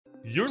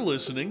You're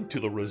listening to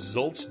the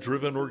Results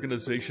Driven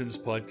Organizations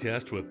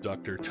podcast with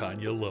Dr.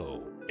 Tanya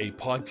Lowe, a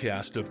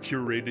podcast of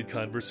curated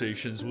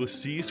conversations with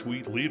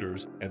C-suite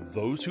leaders and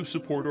those who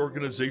support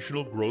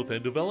organizational growth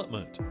and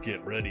development.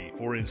 Get ready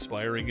for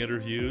inspiring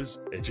interviews,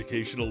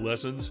 educational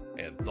lessons,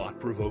 and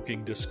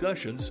thought-provoking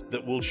discussions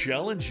that will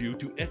challenge you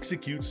to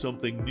execute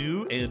something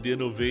new and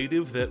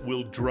innovative that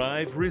will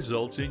drive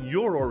results in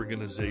your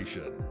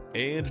organization.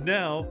 And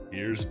now,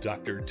 here's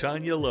Dr.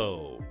 Tanya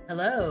Lowe.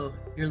 Hello,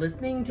 you're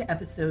listening to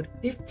episode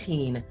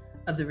 15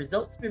 of the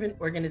Results Driven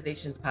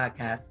Organizations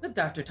podcast with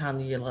Dr.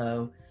 Tanya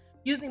Lowe.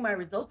 Using my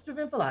results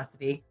driven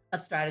philosophy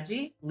of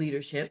strategy,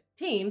 leadership,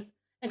 teams,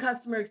 and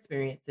customer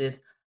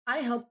experiences, I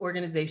help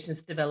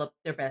organizations develop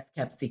their best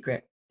kept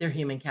secret, their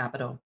human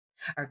capital.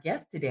 Our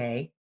guest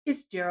today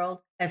is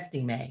Jerald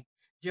Estime.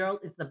 Jerald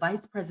is the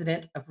Vice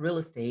President of Real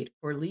Estate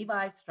for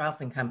Levi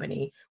Strauss &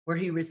 Company, where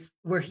he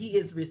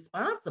is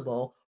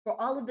responsible for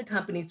all of the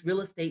company's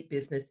real estate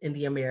business in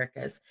the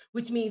Americas,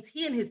 which means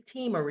he and his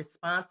team are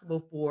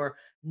responsible for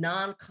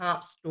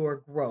non-comp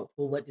store growth.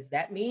 Well, what does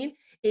that mean?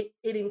 It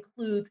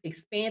includes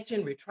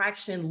expansion,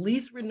 retraction,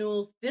 lease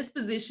renewals,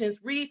 dispositions,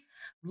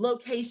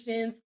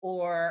 relocations,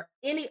 or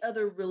any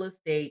other real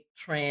estate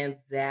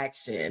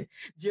transaction.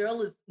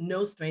 Jerald is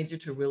no stranger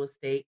to real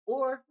estate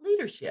or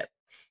leadership.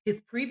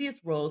 His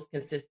previous roles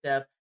consist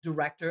of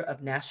Director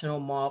of National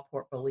Mall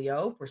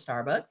Portfolio for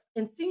Starbucks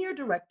and Senior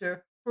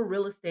Director for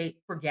Real Estate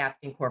for Gap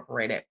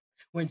Incorporated.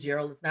 When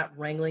Jerald is not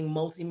wrangling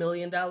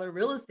multi-million-dollar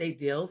real estate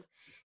deals,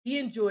 he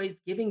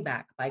enjoys giving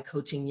back by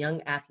coaching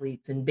young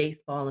athletes in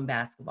baseball and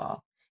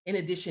basketball. In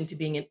addition to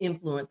being an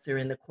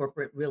influencer in the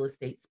corporate real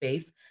estate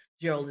space,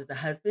 Jerald is a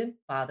husband,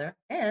 father,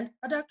 and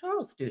a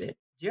doctoral student.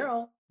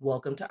 Jerald,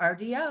 welcome to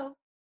RDO.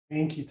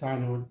 Thank you,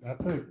 Tanya.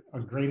 That's a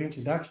great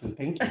introduction.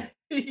 Thank you.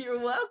 You're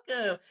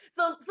welcome.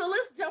 So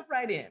let's jump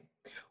right in.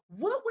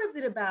 What was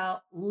it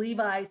about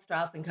Levi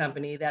Strauss &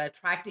 Company that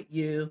attracted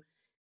you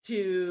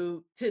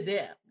to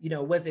them? You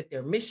know, was it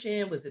their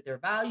mission? Was it their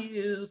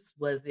values?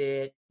 Was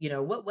it,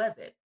 what was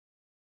it?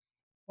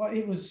 Well,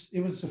 it was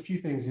a few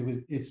things.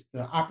 It's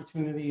the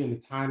opportunity and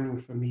the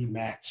timing for me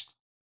matched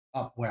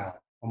up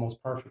well,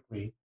 almost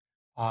perfectly.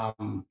 I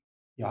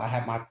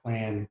had my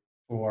plan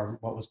for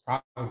what was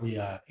probably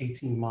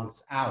 18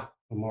 months out,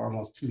 or more,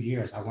 almost 2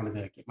 years. I wanted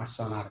to get my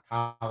son out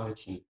of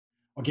college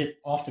or get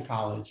off to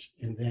college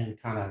and then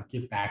kind of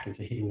get back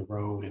into hitting the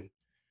road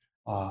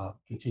and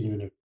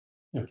continuing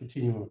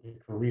with the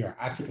career.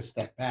 I took a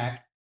step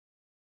back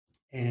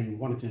and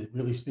wanted to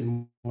really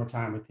spend more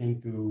time with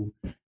him through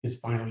his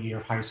final year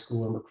of high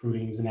school and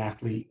recruiting. He was an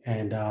athlete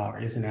or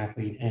is an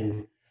athlete,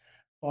 and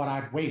thought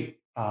I'd wait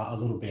a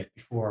little bit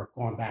before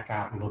going back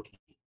out and looking.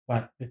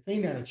 But the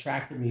thing that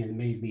attracted me and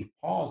made me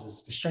pause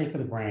is the strength of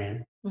the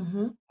brand,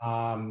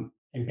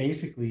 and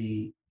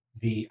basically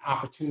the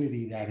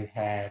opportunity that it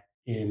had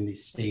in the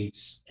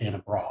States and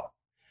abroad.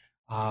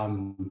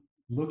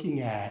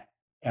 Looking at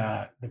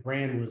the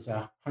brand was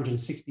a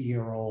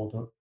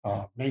 160-year-old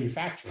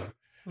manufacturer,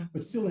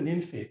 but still an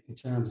infant in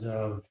terms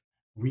of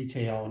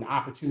retail and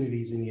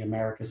opportunities in the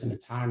Americas, and the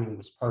timing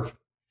was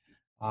perfect.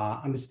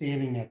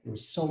 Understanding that there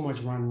was so much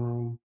run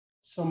room,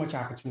 so much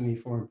opportunity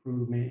for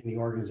improvement in the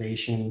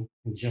organization,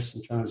 and just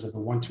in terms of the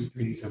 1, 2,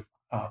 3s of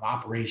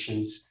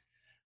operations,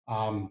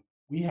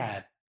 we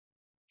had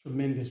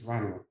tremendous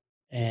run room,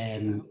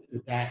 and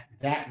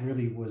that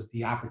really was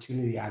the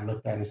opportunity I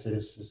looked at and said,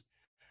 "This is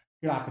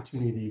a good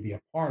opportunity to be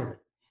a part of it."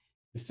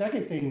 The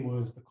second thing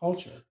was the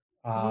culture.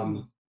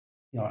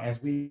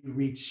 As we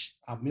reach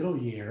our middle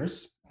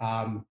years,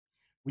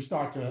 we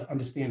start to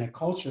understand that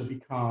culture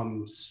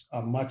becomes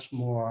a much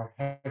more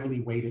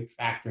heavily weighted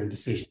factor in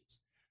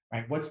decisions,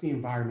 right? What's the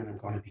environment I'm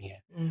going to be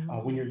in?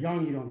 When you're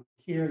young, you don't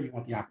care. You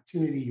want the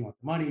opportunity, you want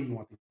the money, you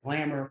want the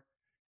glamour,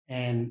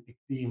 and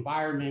the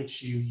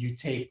environment you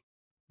take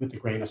with a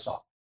grain of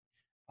salt.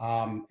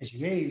 As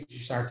you age, you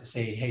start to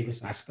say, "Hey,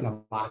 listen, I spent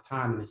a lot of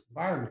time in this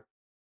environment.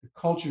 The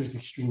culture is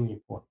extremely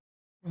important."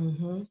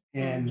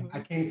 And I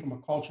came from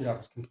a culture that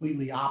was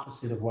completely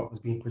opposite of what was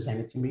being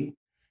presented to me.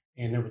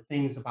 And there were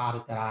things about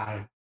it that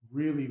I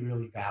really,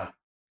 really valued.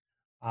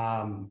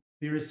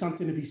 There is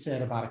something to be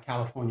said about a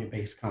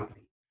California-based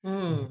company.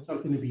 There's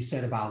something to be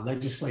said about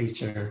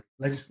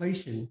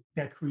legislation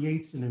that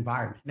creates an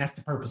environment. And that's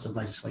the purpose of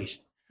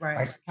legislation.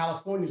 Right? So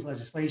California's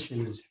legislation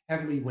is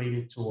heavily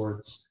weighted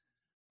towards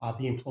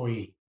the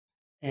employee.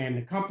 And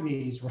the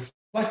companies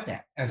reflect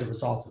that as a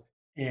result of it.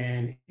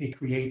 And it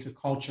creates a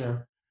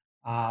culture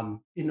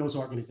in those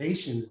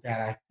organizations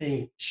that I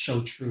think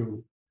show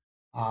true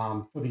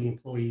for the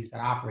employees that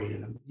operate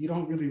in them. You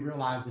don't really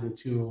realize it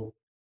until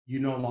you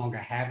no longer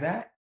have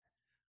that.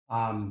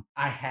 I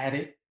had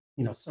it,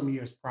 some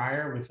years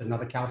prior with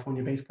another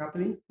California-based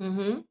company.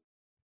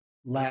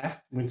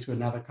 Left, went to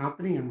another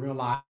company, and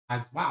realized,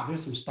 wow,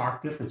 there's some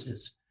stark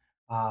differences.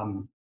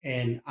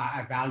 And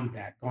I value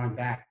that. Going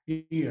back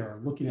here,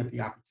 looking at the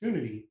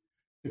opportunity,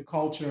 the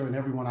culture and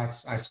everyone I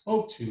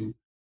spoke to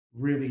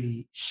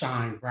really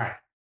shined bright.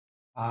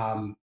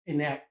 And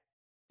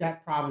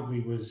that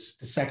probably was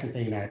the second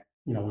thing that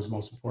was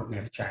most important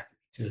that attracted me.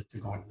 to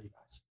going to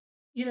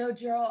Levi's.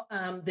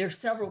 Gerald, there's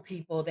several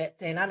people that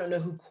say, and I don't know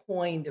who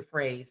coined the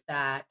phrase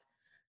that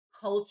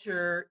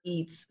culture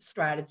eats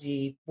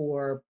strategy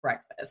for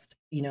breakfast.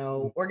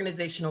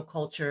 Organizational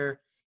culture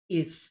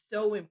is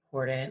so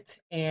important.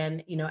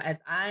 And,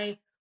 as I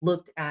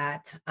looked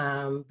at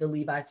the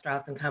Levi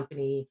Strauss and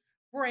Company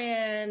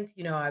brand,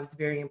 I was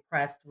very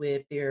impressed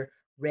with their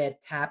Red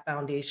Tap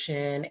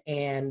Foundation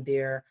and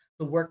the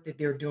work that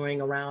they're doing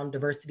around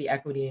diversity,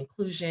 equity,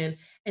 inclusion,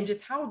 and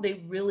just how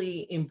they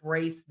really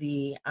embrace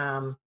the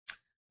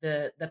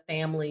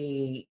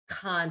family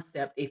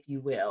concept, if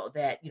you will,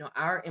 that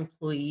our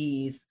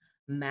employees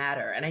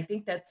matter, and I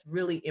think that's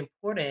really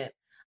important.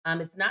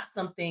 It's not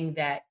something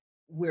that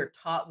we're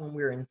taught when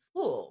we're in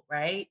school,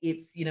 right?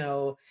 It's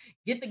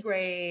get the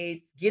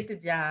grades, get the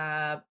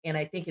job, and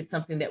I think it's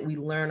something that we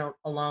learn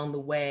along the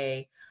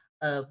way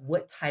of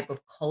what type of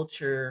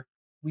culture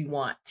we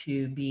want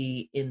to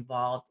be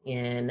involved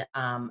in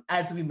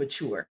as we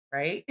mature,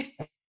 right?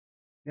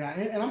 Yeah,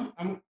 and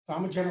I'm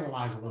gonna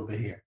generalize a little bit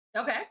here.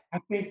 Okay. I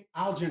think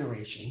our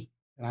generation,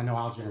 and I know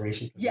our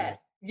generation, Yes,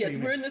 yes,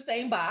 we're in the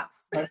same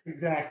box. right,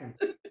 exactly.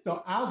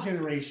 So our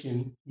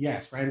generation,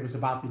 yes, right. It was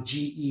about the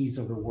GEs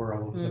of the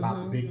world. It was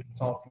about the big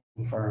consulting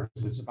firms.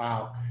 It was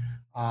about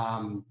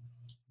um,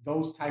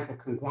 those type of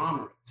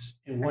conglomerates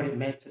and what it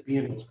meant to be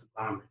in those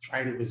conglomerates,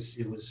 right? It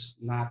was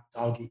not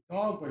dog eat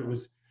dog, but it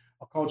was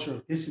a culture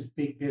of this is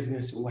big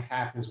business and what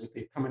happens with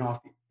it coming off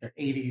their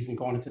 80s and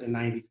going into the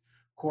 90s.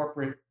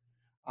 Corporate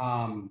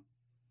um,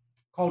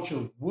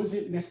 culture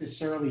wasn't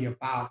necessarily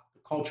about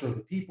the culture of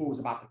the people, it was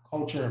about the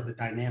culture of the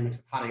dynamics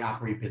of how they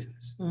operate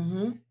business.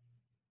 Mm-hmm.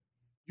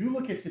 You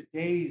look at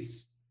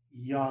today's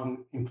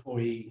young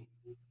employee,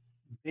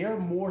 they're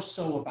more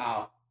so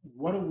about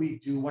what do we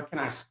do? What can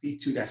I speak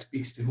to that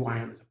speaks to who I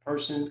am as a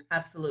person?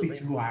 Absolutely. Speak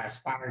to who I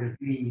aspire to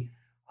be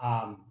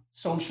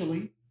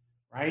socially,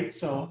 right?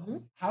 So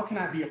how can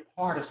I be a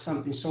part of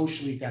something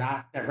socially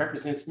that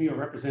represents me or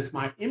represents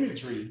my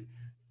imagery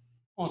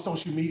on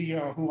social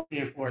media or who I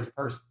am for as a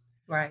person?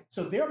 Right.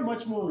 So they're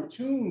much more in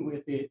tune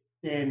with it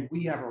than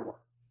we ever were.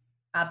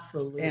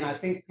 Absolutely. And I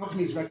think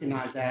companies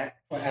recognize that,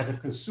 but as a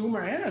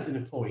consumer and as an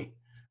employee,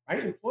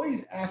 right?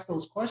 Employees ask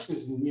those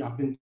questions, and I've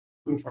been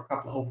doing for a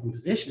couple of open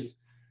positions.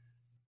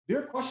 There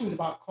are questions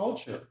about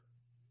culture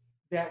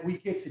that we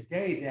get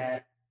today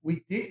that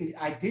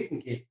I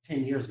didn't get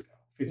 10 years ago,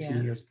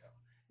 15 years ago.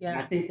 And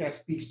I think that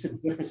speaks to the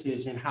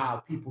differences in how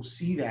people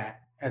see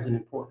that as an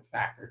important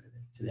factor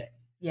today.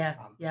 Yeah.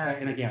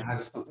 And again, I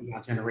just don't think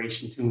our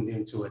generation tuned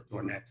into it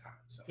during that time.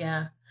 So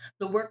Yeah.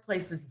 The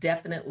workplace is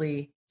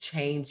definitely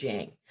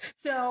changing.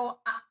 So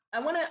I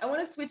want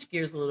to switch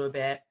gears a little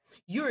bit.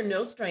 You are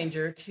no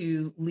stranger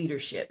to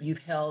leadership. You've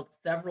held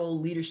several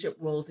leadership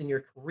roles in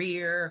your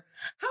career.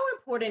 How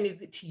important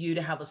is it to you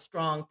to have a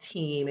strong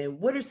team? And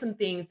what are some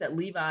things that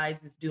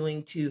Levi's is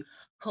doing to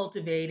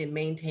cultivate and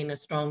maintain a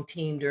strong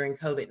team during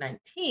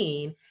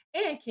COVID-19?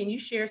 And can you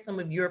share some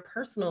of your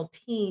personal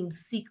team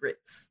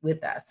secrets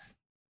with us?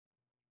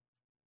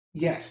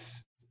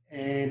 yes,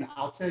 and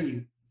I'll tell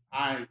you,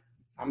 I'm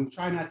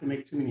trying not to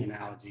make too many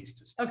analogies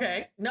to sport,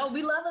 Okay. No,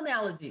 we love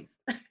analogies.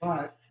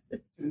 but to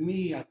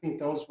me, I think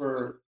those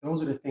are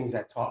the things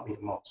that taught me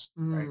the most,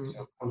 right? Mm,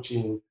 So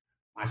coaching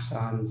my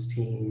son's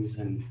teams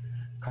and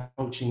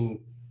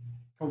coaching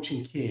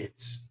coaching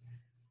kids,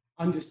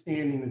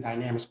 understanding the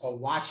dynamics, or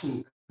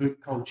watching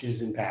good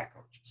coaches and bad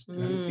coaches, and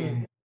mm,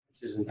 understanding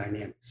differences and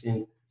dynamics,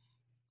 and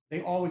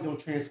they always don't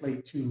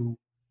translate to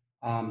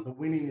the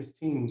winningest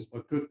teams,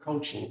 but good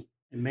coaching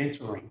and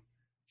mentoring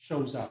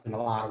shows up in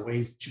a lot of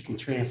ways that you can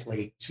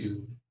translate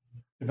to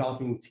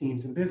developing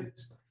teams in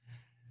business.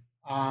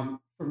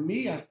 For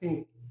me, I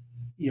think,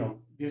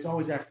 there's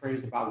always that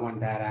phrase about one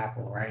bad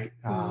apple, right?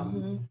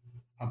 hmm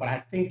But I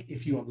think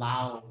if you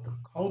allow the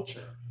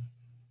culture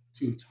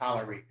to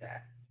tolerate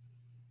that,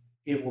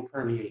 it will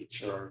permeate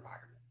your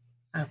environment.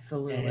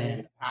 Absolutely.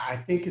 And I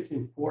think it's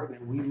important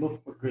that we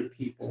look for good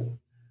people.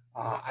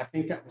 I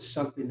think that was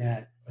something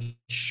that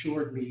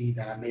assured me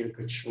that I made a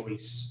good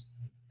choice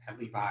at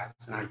Levi's,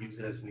 and I use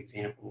it as an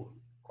example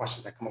of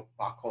questions that come up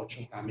about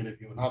culture when I'm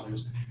interviewing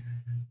others.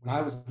 When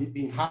I was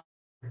being hired,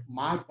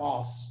 my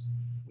boss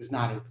was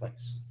not in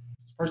place.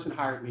 This person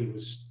hired me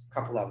was a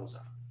couple levels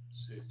up.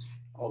 She was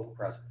global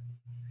president.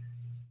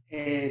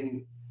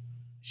 And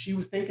she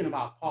was thinking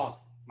about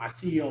pausing. My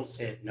CEO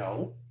said,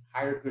 no,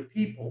 hire good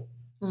people.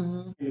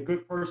 hmm And the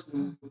good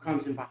person who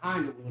comes in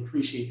behind it will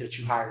appreciate that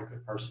you hired a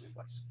good person in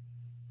place.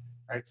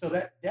 Right. So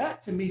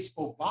that to me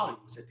spoke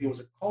volumes, that there was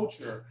a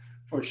culture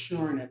for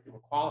assuring that there were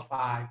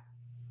qualified,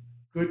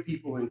 good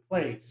people in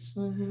place,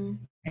 hmm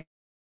and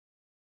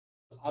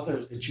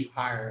others that you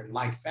hire in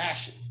like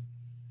fashion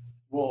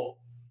will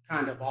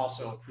kind of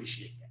also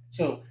appreciate that.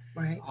 So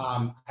Right.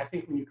 I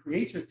think when you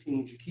create your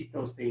teams, you keep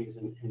those things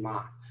in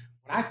mind.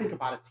 When I think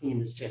about a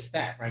team, it's just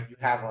that, right? You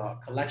have a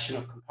collection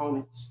of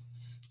components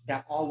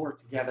that all work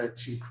together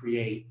to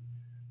create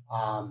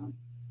um,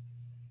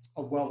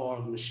 a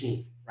well-oiled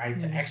machine, right?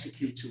 To Mm,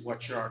 execute to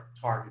what your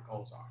target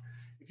goals are.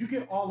 If you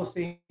get all the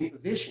same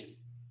position,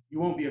 you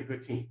won't be a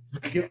good team.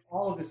 If you get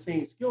all of the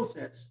same skill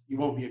sets, you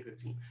won't be a good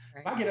team.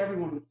 If I get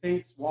everyone who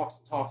thinks, walks,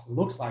 and talks, and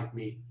looks like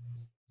me,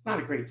 it's not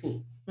a great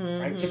team,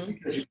 right? Just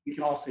because we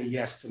can all say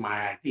yes to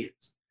my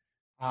ideas.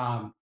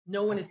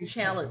 No one I is think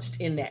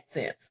challenged in that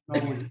sense. no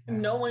one's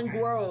No one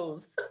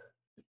grows.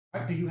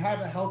 do you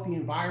have a healthy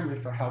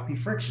environment for healthy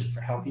friction,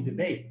 for healthy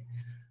debate?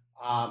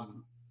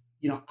 Um,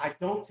 I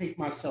don't take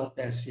myself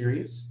that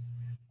serious.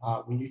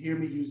 When you hear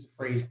me use the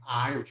phrase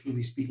I, or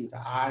truly speaking to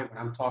I, when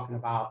I'm talking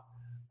about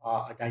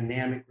a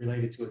dynamic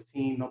related to a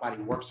team,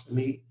 nobody works for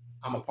me.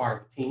 I'm a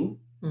part of a team.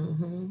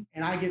 And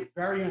I get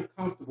very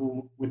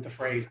uncomfortable with the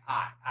phrase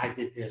I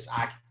did this,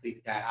 I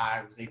completed that,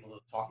 I was able to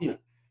talk,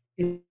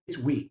 it's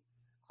we.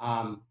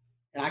 Um,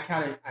 and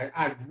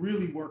I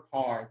really work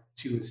hard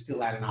to instill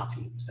that in our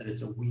teams, that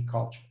it's a we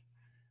culture.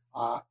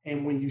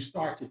 And when you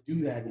start to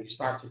do that and you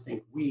start to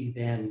think we,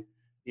 then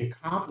the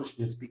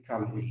accomplishments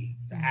become we,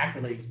 the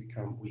accolades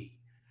become we.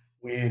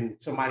 When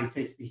somebody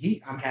takes the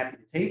heat, I'm happy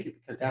to take it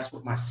because that's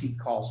what my seat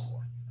calls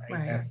for,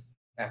 right?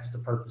 That's the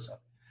purpose of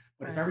it.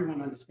 But if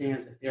everyone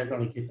understands that they're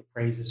going to get the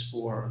praises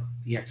for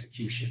the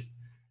execution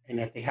and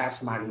that they have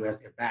somebody who has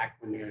their back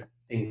when they're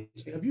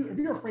things fail. If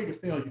you're afraid to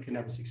fail, you can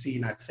never succeed.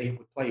 And I say it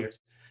with players.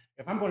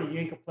 If I'm going to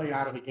yank a player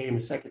out of the game the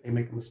second they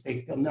make a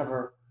mistake, they'll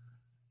never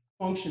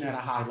function at a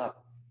high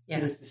level.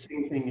 And it's the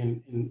same thing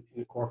in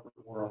the corporate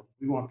world.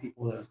 We want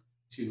people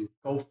to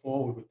go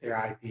forward with their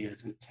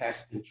ideas and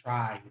test and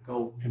try and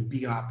go and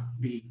be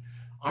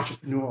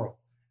entrepreneurial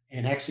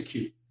and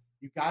execute.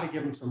 You've got to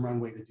give them some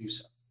runway to do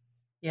so.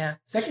 Yeah.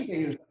 Second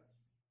thing is,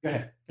 go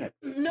ahead.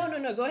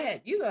 No, go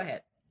ahead. You go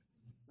ahead.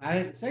 I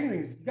think the second thing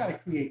is you got to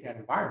create that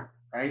environment,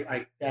 right?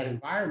 Like that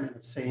environment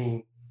of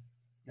saying,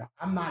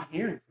 I'm not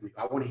hearing from you.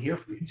 I want to hear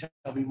from you.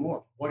 Tell me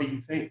more. What do you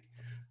think?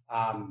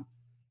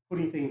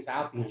 Putting things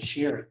out there and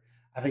sharing.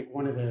 I think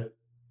one of the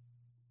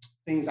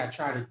things I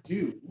try to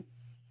do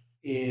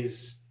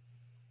is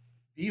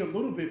be a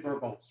little bit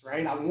verbose,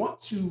 right? I want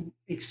to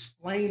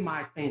explain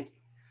my thinking.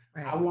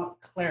 Right. I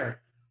want clarity,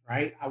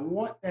 right? I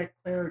want that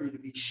clarity to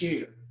be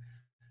shared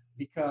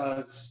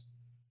because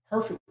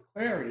perfect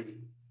clarity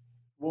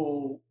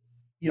will,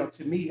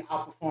 to me,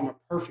 outperform a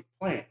perfect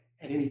plan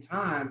at any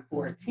time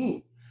for a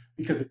team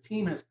because a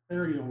team has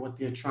clarity on what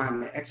they're trying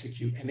to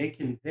execute and they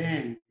can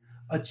then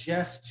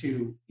adjust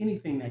to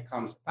anything that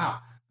comes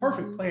about.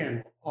 Perfect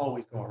plan will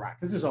always go awry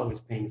because there's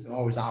always things, there's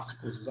always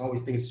obstacles, there's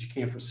always things that you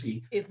can't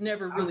foresee. It's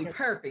never really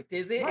perfect,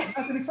 is it? Right, it's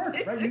not going to be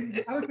perfect,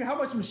 right? I don't care how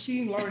much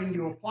machine learning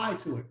you apply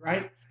to it,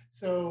 right?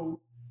 So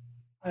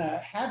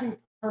having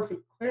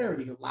perfect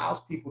clarity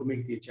allows people to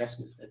make the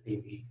adjustments that they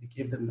need, to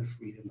give them the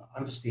freedom to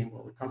understand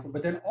where we come from,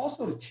 but then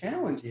also to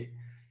challenge it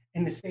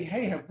and to say,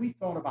 hey, have we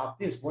thought about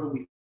this? What do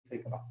we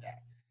think about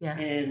that? Yeah.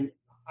 And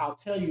I'll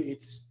tell you,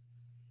 it's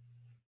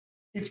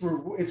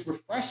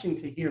refreshing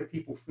to hear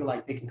people feel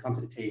like they can come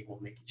to the table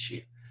and they can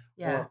share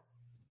or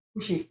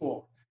pushing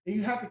forward. And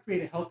you have to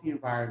create a healthy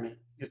environment.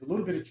 There's a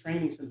little bit of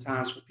training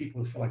sometimes for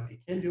people to feel like they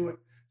can do it.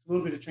 There's a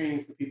little bit of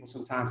training for people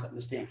sometimes to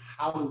understand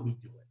how do we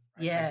do it.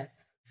 Right? Yes.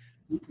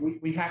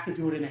 We have to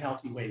do it in a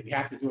healthy way. We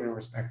have to do it in a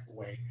respectful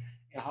way.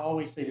 And I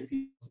always say to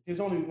people, there's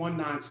only one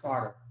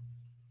non-starter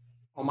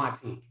on my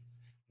team, and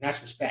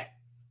that's respect.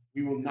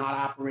 We will not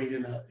operate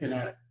in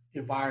an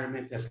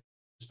environment that's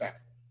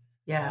respectful.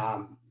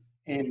 Yeah.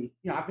 And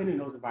I've been in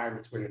those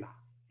environments where they're not,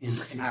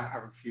 and I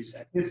refuse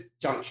at this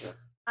juncture.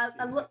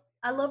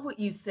 I love what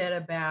you said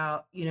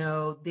about,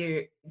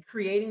 they're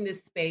creating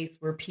this space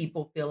where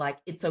people feel like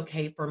it's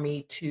okay for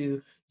me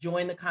to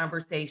join the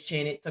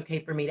conversation. It's okay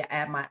for me to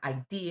add my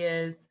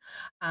ideas,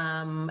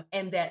 and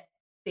that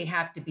they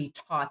have to be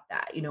taught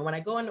that. When I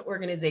go into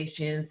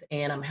organizations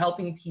and I'm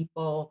helping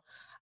people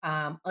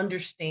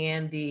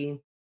understand the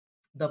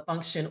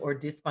function or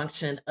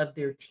dysfunction of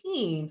their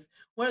teams,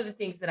 one of the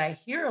things that I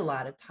hear a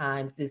lot of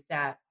times is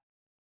that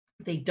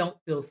they don't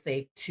feel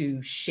safe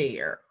to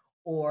share,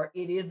 or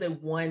it is a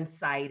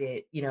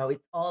one-sided,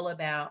 it's all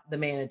about the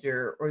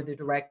manager or the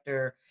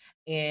director,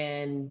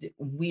 and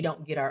we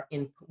don't get our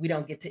input, we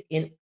don't get to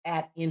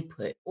add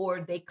input.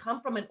 Or they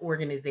come from an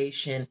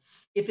organization,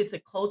 if it's a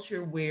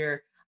culture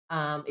where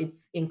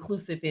it's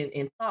inclusive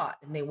in thought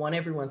and they want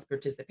everyone's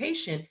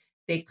participation,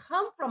 they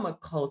come from a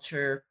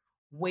culture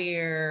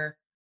where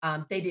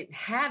they didn't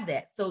have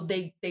that, so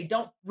they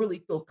don't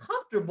really feel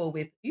comfortable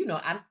with,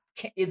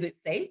 is it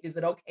safe? Is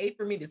it okay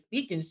for me to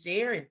speak and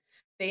share and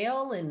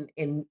fail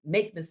and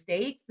make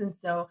mistakes? And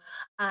so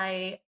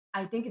I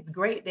think it's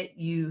great that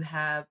you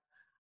have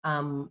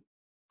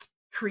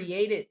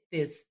created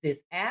this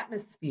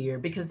atmosphere,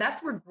 because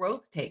that's where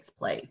growth takes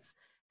place.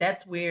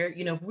 That's where,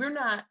 if we're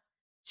not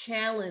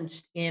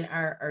challenged in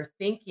our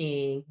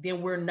thinking,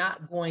 then we're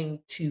not going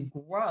to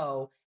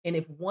grow. And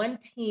if one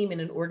team in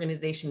an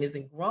organization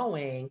isn't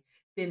growing,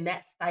 then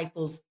that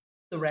stifles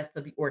the rest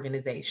of the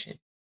organization.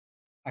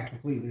 I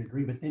completely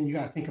agree. But then you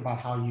got to think about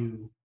how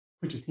you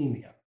put your team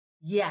together.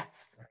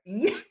 Yes.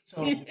 Right?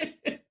 So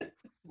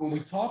when we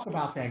talk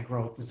about that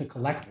growth, it's a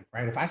collective,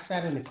 right? If I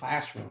sat in the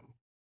classroom,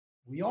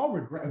 we all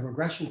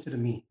regression to the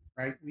mean,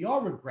 right? We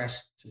all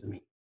regress to the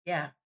mean.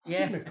 Yeah. I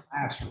sit in the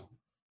classroom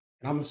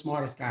and I'm the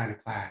smartest guy in the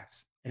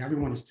class, and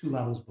everyone is 2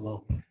 levels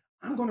below me,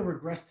 I'm going to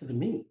regress to the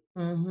mean,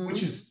 which Mm-hmm.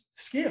 is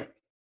scary,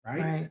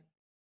 right? Right.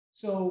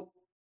 So,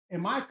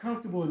 am I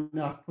comfortable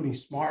enough putting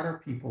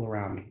smarter people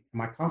around me?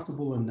 Am I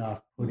comfortable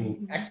enough putting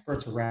Mm-hmm.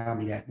 experts around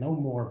me that know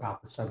more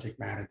about the subject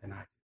matter than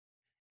I do?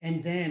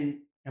 And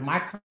then, am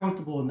I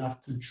comfortable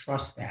enough to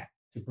trust that,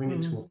 to bring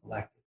it to a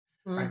collective?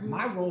 Right? Mm-hmm.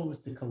 My role is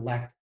to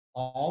collect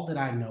all that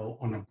I know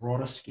on a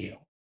broader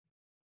scale,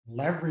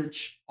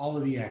 leverage all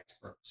of the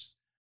experts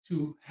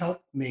to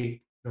help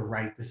make the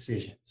right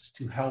decisions,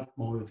 to help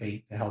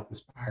motivate, to help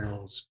inspire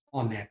those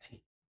on that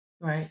team.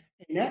 Right.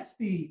 And that's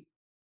the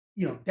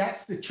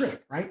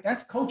trick, right?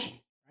 That's coaching,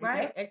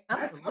 right? Right.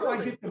 That's how do I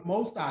Absolutely. get the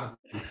most out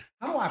of them?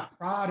 How do I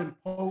prod and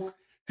poke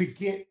to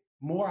get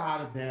more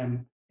out of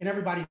them? And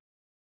everybody has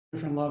a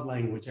different love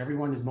language.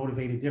 Everyone is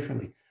motivated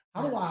differently.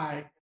 How Yeah. do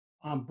I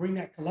bring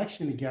that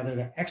collection together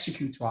to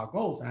execute to our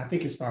goals? And I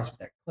think it starts with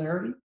that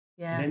clarity, and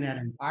Yeah. then that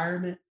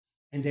environment,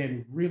 and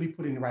then really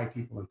putting the right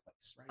people in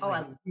place, right? Oh,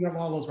 Like if you have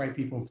all those right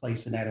people in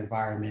place in that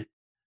environment,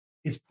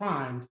 it's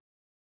primed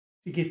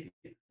to get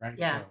there, right?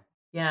 yeah. So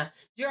Yeah.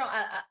 Gerald,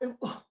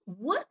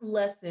 what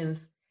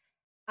lessons,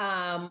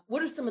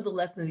 what are some of the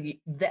lessons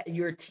that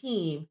your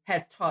team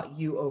has taught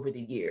you over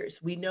the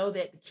years? We know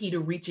that the key to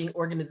reaching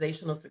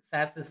organizational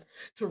success is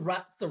to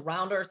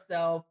surround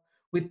ourselves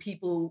with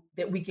people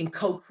that we can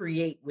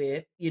co-create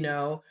with,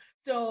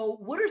 So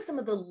what are some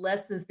of the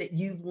lessons that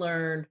you've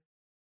learned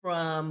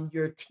from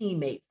your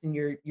teammates and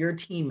your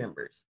team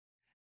members?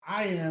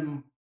 I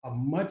am a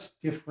much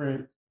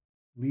different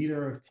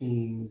leader of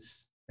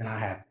teams than I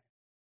have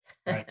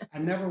been, right? I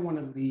never want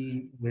to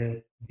lead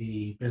with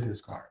the business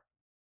card,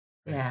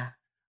 right? Yeah.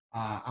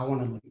 I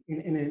want to,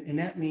 and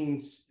that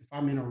means if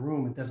I'm in a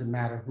room, it doesn't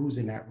matter who's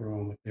in that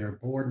room, if they're a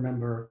board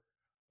member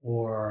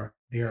or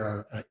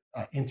they're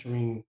a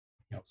entering,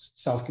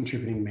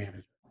 self-contributing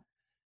manager.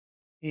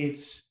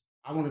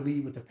 I want to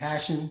lead with the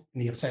passion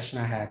and the obsession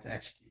I have to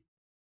execute.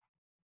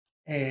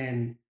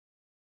 And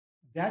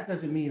that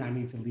doesn't mean I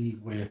need to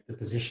lead with the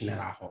position that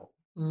I hold.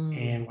 Mm.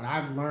 And what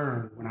I've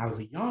learned when I was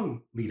a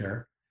young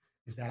leader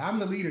is that I'm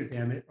the leader,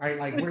 damn it, right?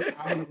 Like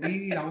I want to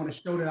lead, I want to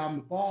show that I'm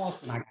the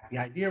boss, and I got the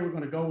idea. We're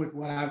going to go with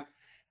what I've.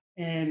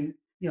 And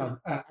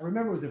I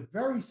remember it was a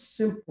very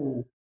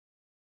simple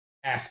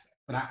aspect,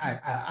 but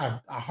I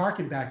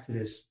harken back to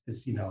this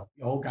the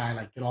old guy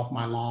like get off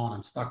my lawn.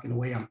 I'm stuck in the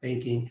way I'm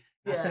thinking.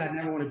 I said Yeah. I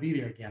never want to be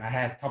there again. I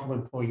had a couple of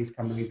employees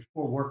come to me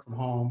before work from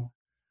home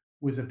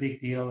was a big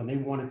deal, and they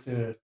wanted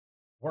to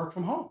work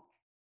from home.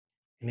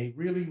 And they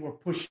really were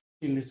pushing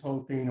this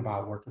whole thing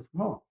about working from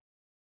home.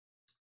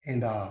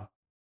 And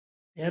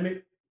damn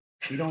it,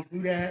 we don't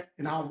do that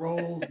in our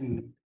roles,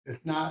 and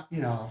it's not,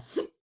 and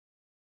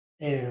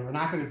we're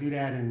not going to do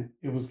that. And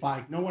it was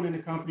like no one in the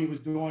company was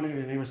doing it,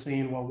 and they were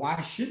saying, "Well,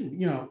 why shouldn't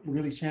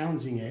really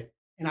challenging it?"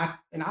 And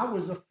I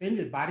was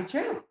offended by the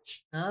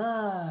challenge,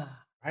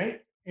 Ah.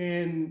 right?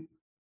 And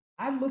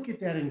I look at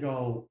that and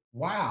go,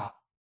 "Wow,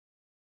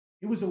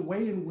 it was a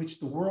way in which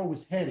the world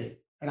was headed,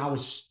 and I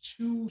was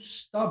too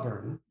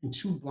stubborn and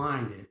too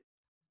blinded,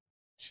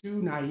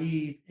 too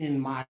naive in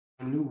my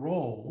new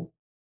role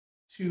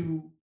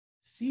to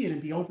see it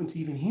and be open to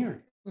even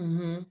hearing it.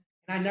 Mm-hmm. And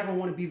I never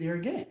want to be there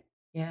again,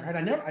 Yeah. right?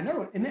 I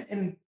never,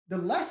 and the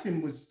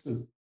lesson was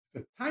the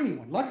tiny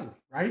one, luckily,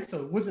 right?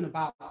 So it wasn't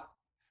about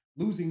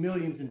losing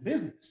millions in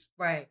business,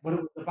 Right. but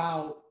it was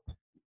about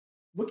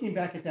looking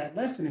back at that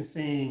lesson and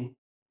saying,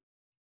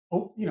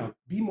 oh,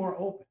 be more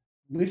open,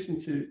 listen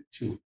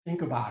to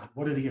think about it.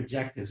 What are the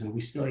objectives? And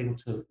we still able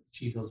to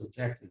achieve those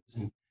objectives?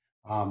 And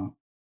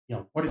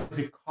what does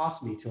it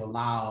cost me to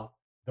allow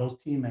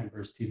those team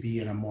members to be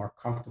in a more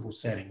comfortable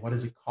setting? What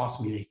does it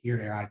cost me to hear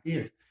their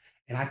ideas?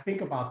 And I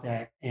think about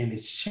that, and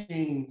it's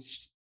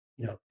changed.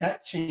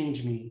 That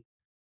changed me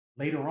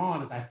later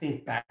on as I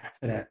think back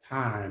to that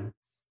time.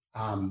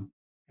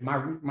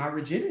 My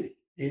rigidity,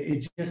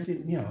 it just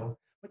didn't.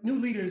 But new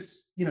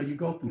leaders, you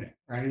go through that,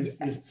 right? Yeah,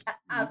 You go through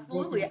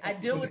absolutely. a I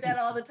couple deal of with that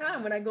different. all the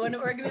time when I go into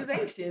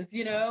organizations.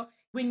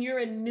 When you're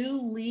a new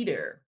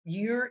leader,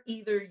 you're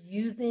either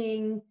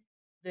using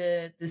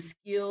the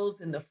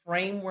skills and the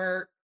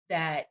framework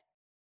that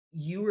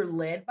you were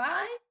led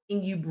by,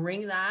 and you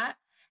bring that,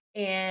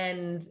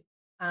 and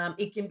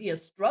it can be a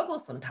struggle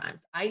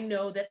sometimes. I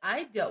know that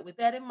I dealt with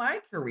that in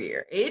my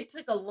career. It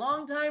took a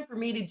long time for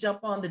me to jump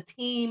on the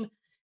team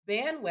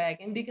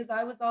bandwagon because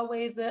I was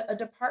always a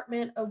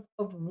department of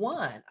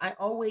one. I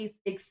always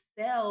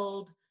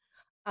excelled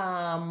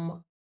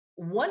um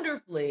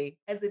wonderfully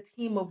as a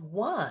team of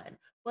one,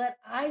 but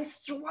I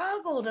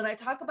struggled, and I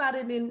talk about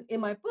it in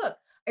my book.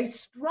 I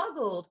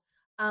struggled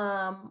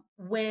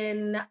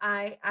when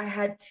I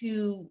had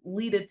to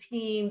lead a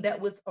team that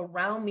was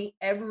around me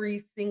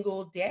every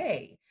single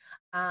day.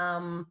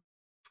 um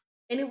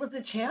and it was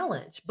a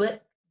challenge,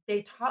 but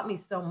they taught me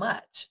so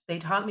much. They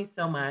taught me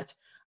so much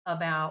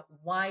about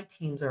why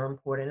teams are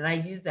important, and I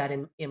use that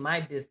in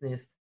my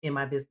business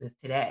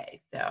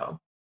today. So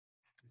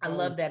It's I love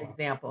always that fun.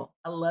 example.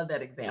 I love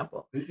that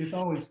example. It's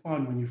always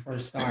fun when you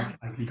first start.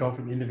 Like you go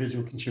from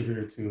individual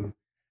contributor to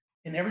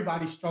and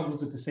everybody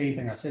struggles with the same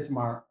thing. I said to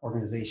my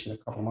organization a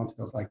couple of months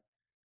ago, it's like,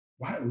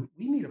 why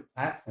we need a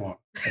platform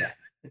for that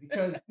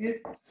because you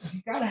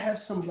got to have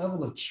some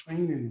level of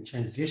training and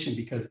transition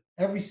because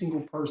every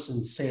single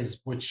person says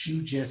what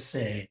you just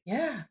said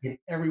Yeah. in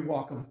every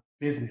walk of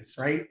business,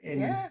 right? And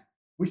Yeah.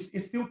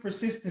 it still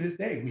persists to this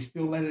day. We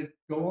still let it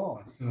go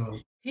on. So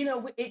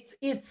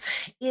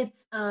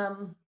It's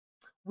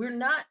we're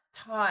not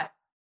taught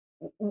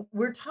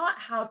we're taught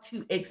how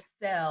to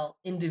excel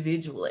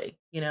individually,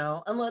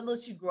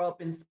 unless you grow up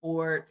in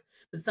sports,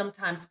 but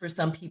sometimes for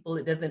some people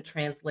it doesn't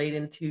translate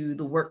into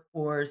the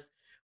workforce.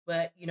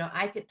 But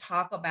I could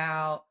talk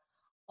about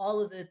all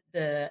of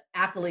the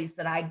accolades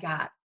that I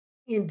got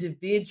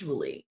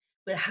individually,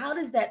 but how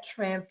does that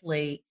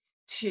translate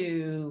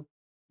to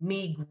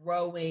me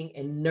growing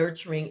and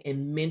nurturing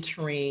and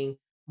mentoring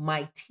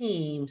my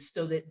team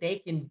so that they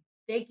can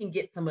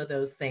get some of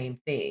those same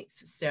things.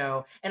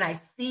 So, and I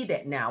see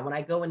that now when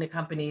I go into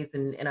companies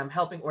and I'm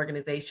helping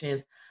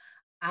organizations,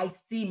 I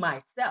see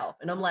myself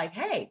and I'm like,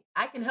 hey,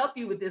 I can help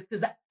you with this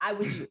because I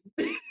was you.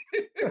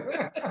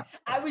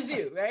 I was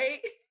you,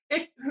 right?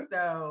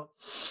 So,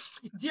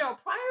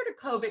 prior to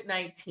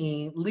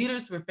COVID-19,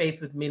 leaders were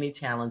faced with many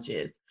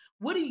challenges.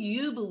 What do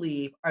you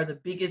believe are the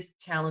biggest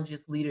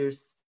challenges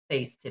leaders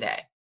face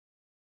today?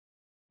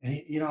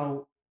 you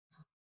know,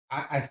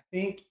 I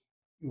think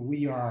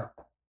we are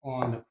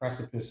on the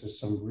precipice of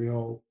some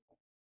real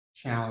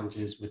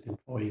challenges with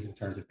employees in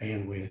terms of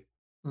bandwidth,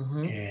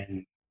 Hmm.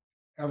 and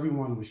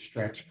everyone was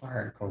stretched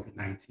prior to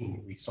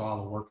COVID-19. We saw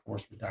the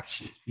workforce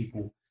reductions.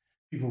 People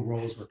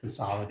roles were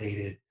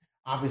consolidated.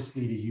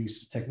 Obviously, the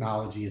use of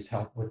technology has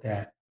helped with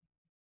that.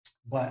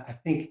 But I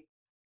think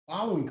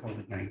following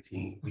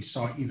COVID-19, we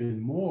saw even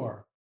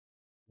more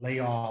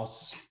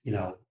layoffs,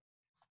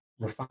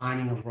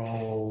 refining of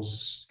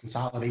roles,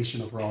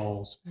 consolidation of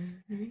roles,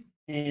 Hmm.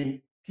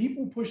 and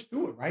people pushed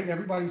through it, right?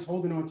 Everybody's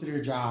holding on to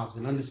their jobs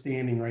and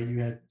understanding, right? You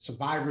had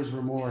survivor's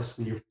remorse,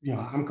 and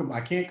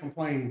I can't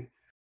complain.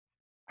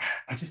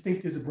 I just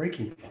think there's a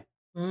breaking point.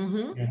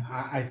 Hmm. And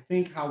I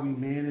think how we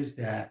manage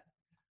that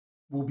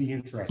will be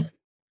interesting.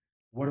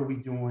 What are we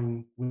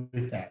doing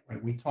with that?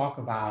 Right? We talk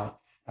about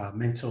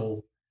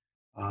mental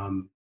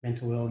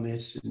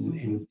illness and,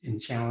 Hmm.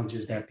 and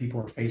challenges that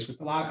people are faced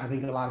with. I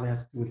think a lot of it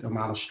has to do with the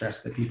amount of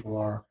stress that people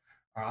are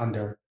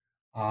under.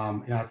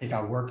 And I think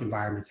our work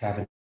environments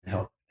haven't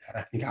helped that.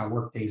 I think our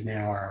work days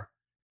now are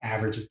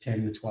average of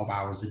 10 to 12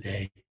 hours a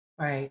day,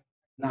 Right.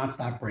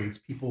 nonstop breaks.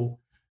 People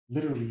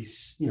literally,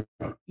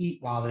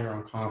 eat while they're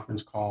on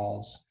conference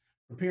calls,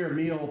 prepare a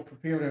meal,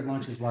 prepare their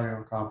lunches while they're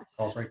on conference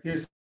calls. Right?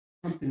 There's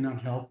something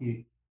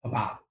unhealthy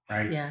about it.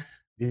 Right? Yeah.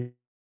 There,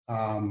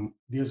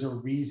 there's a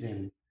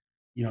reason.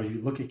 You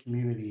look at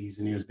communities,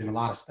 and there's been a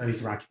lot of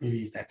studies around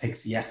communities that take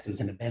siestas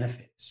and the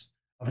benefits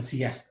of a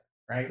siesta.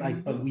 Right?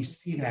 Like, but Hmm. we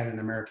see that in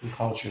American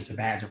culture. It's a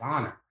badge of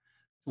honor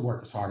to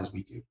work as hard as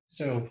we do.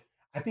 So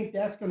I think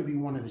that's going to be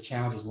one of the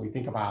challenges when we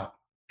think about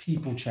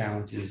people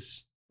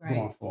challenges Right.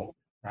 going forward,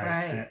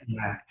 right?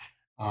 Right.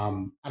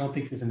 I don't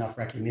think there's enough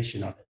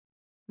recognition of it.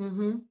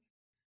 Hmm.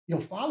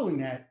 Following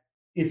that,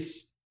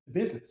 it's the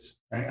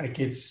business, right? Like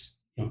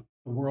the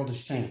world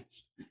has changed.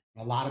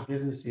 A lot of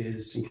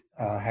businesses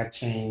have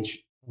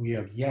changed. We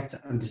have yet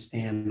to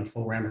understand the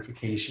full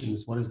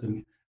ramifications.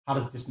 How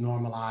does this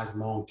normalize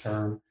long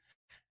term?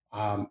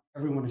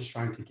 Everyone is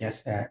trying to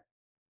guess that.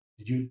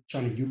 You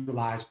trying to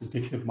utilize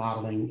predictive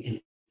modeling in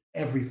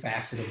every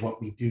facet of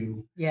what we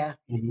do Yeah.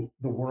 in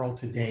the world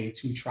today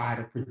to try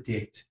to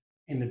predict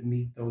and to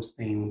meet those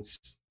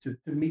things, to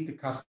meet the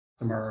customer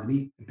or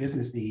meet the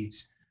business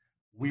needs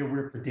where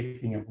we're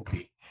predicting it will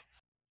be.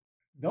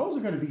 Those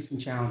are going to be some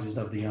challenges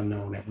of the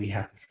unknown that we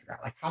have to figure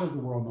out. Like, how does the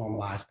world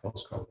normalize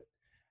post COVID?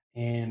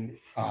 And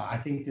I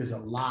think there's a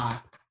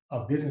lot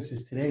of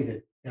businesses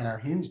today that are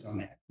hinged on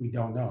that. We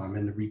don't know. I'm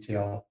in the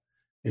retail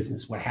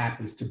business. What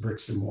happens to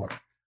bricks and mortar?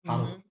 How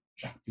do Hmm.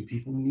 shop? Do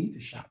people need to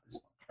shop as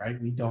much?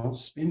 Right? We don't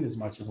spend as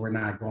much if we're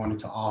not going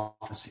into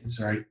offices.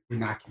 Right? We're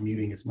not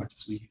commuting as much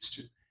as we used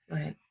to.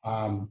 Right.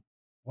 Um,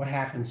 what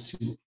happens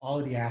to all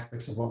of the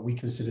aspects of what we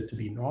consider to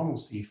be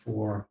normalcy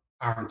for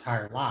our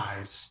entire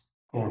lives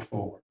going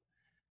forward?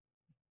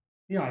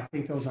 I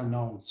think those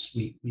unknowns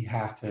we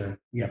have to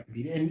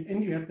beat,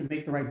 and you have to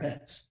make the right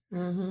bets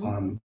Hmm.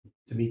 um,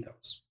 to meet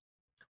those.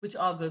 Which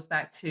all goes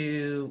back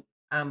to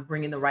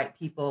bringing the right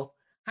people,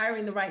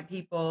 hiring the right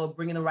people,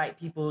 bringing the right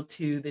people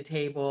to the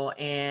table,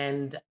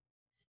 and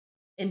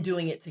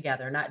doing it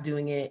together, not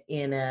doing it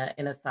in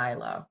a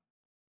silo.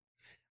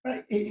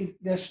 Right?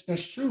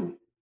 That's true.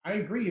 I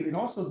agree. It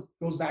also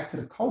goes back to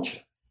the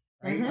culture,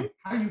 right? Hmm. Like,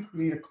 how do you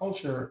create a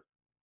culture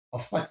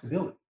of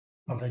flexibility,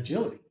 of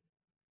agility,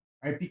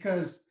 right?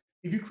 Because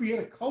if you create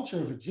a culture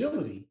of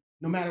agility,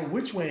 no matter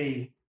which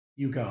way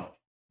you go,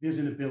 there's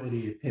an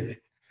ability to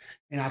pivot.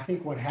 And I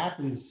think what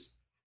happens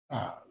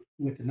uh,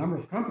 with a number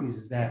of companies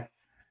is that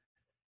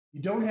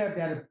you don't have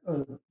that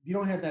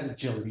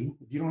agility,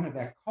 if you don't have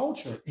that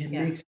culture, it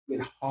Yeah. makes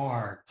it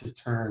hard to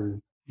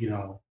turn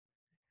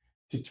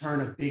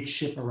a big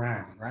ship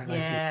around, right? Like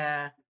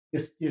Yeah.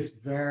 It's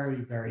very,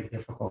 very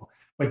difficult.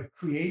 But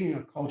creating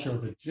a culture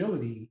of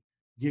agility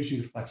gives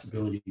you the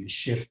flexibility to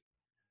shift,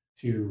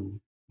 to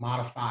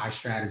modify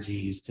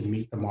strategies to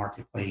meet the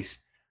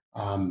marketplace.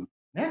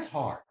 That's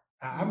hard.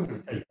 I'm going to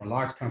Mhm. tell you, for a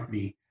large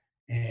company,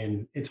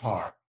 and it's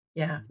hard,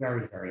 Yeah.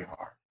 very, very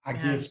hard. I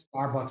Yeah. give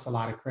Starbucks a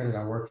lot of credit.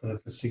 I worked for them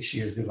for 6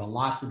 years. There's a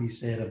lot to be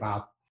said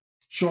about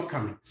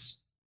shortcomings,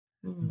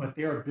 Mm. but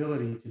their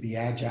ability to be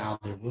agile,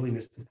 their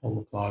willingness to pull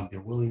the plug,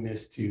 their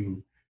willingness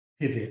to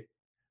pivot,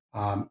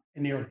 and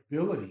their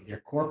ability, their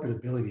corporate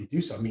ability to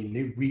do so. I mean,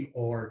 they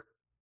reorg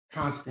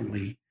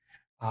constantly.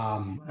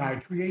 Now, Wow.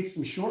 it creates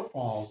some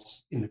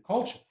shortfalls in the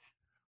culture,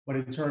 but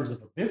in terms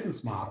of a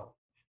business model,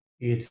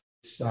 it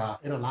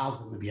allows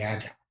them to be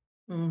agile.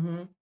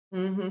 Mhm.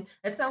 Mhm.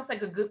 It sounds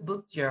like a good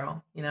book,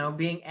 Gerald,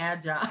 being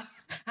agile.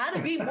 How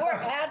to be more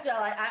agile.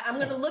 I'm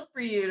gonna look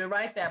for you to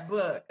write that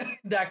book,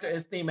 Dr.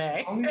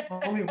 Estime.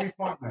 Only if we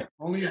partner.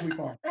 Only if we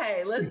partner.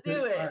 Hey, let's do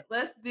All right. it.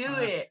 Let's do All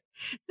right. it.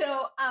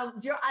 So,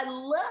 Gerald, I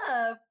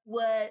love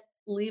what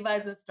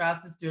Levi's and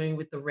Strauss is doing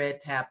with the Red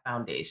Tab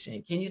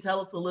Foundation. Can you tell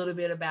us a little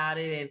bit about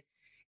it?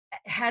 And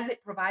has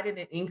it provided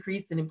an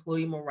increase in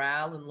employee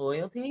morale and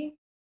loyalty?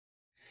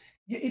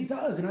 Yeah, it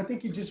does. And I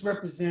think it just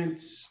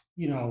represents,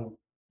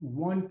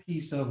 one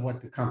piece of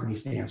what the company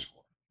stands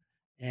for.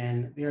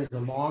 And there's a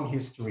long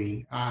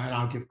history, and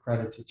I'll give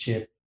credit to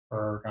Chip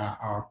Berg,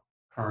 our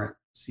current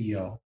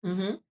CEO,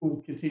 Mm-hmm.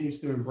 who continues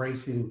to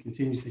embrace it, who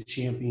continues to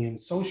champion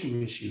social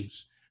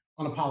issues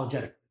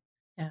unapologetically.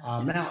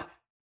 Yeah. Now,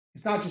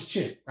 it's not just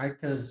Chip, right?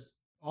 Because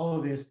all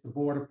of this, the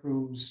board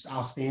approves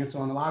our stance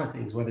on a lot of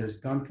things, whether it's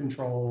gun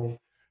control,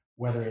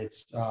 whether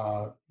it's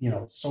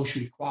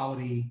social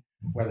equality,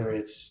 whether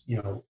it's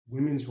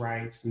women's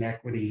rights and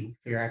equity,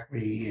 fair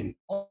equity, and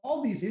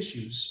all these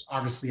issues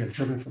obviously are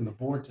driven from the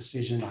board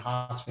decision, the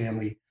Haas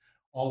family,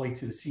 all the way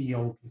to the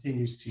CEO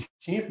continues to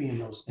champion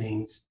those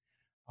things.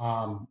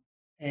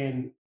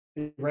 And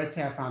the Red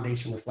Tab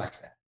Foundation reflects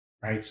that,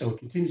 right? So it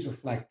continues to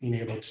reflect being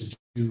able to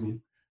do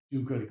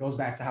good. It goes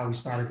back to how we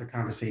started the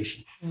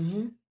conversation.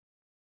 Mm-hmm.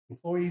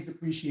 Employees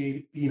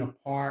appreciate being a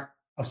part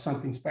of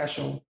something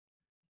special.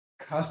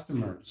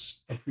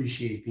 Customers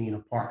appreciate being a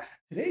part.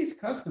 Today's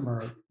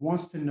customer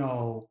wants to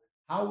know,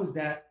 how was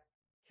that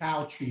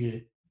cow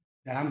treated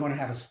that I'm going to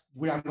have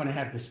where I'm going to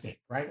have this steak,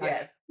 right? Like,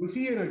 Yes. was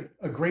he in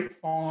a great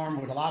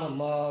farm with a lot of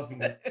love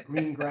and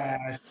green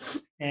grass?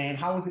 And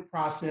how was it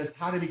processed?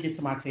 How did it get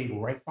to my table,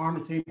 right?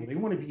 Farm to table. They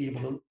want to be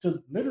able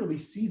to literally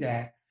see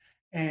that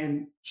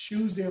and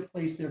choose their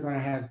place they're going to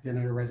have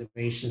dinner,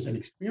 reservations, and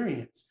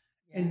experience,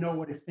 and Yes. know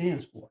what it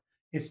stands for.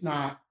 It's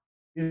not,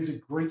 there's a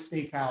great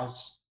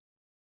steakhouse,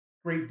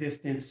 great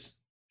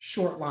distance,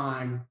 short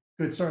line,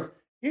 good serve.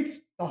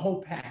 It's the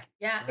whole package,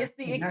 Yeah, right? it's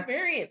the And that's,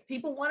 experience.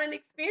 People want an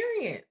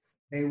experience.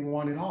 they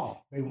want it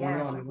all. They want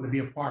it all. They Yes. want to be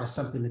a part of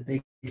something that they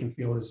can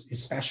feel is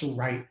special,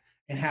 right?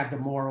 And have the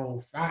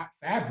moral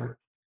fabric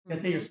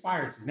that they Mm-hmm.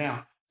 aspire to.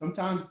 Now,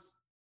 sometimes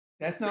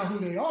that's not who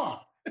they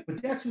are, but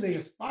that's who they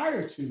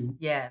aspire to.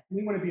 Yes.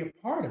 They want to be a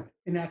part of it.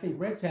 And I think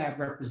Red Tab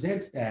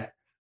represents that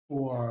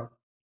for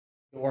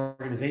the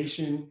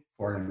organization,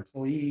 for the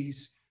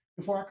employees,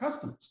 and for our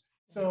customers.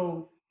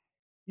 So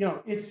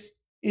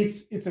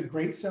it's a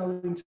great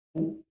selling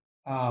tool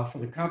for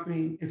the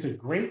company. It's a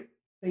great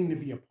thing to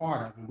be a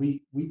part of. And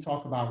we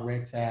talk about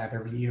Red Tab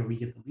every year. We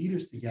get the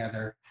leaders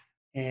together,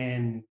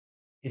 and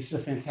it's a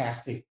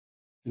fantastic,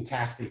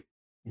 fantastic,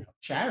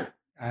 charity.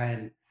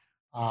 And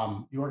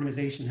the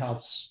organization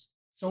helps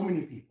so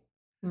many people.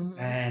 Mm-hmm.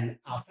 And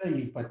I'll tell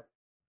you, but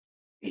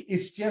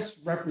it just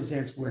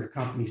represents where the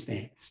company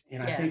stands,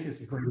 and I Yes. think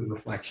it's a great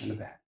reflection of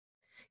that.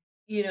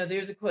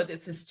 There's a quote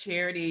that says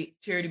charity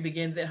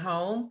begins at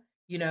home.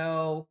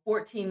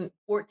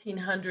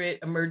 1,400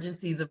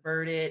 emergencies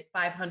averted,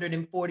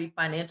 540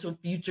 financial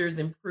futures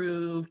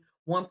improved,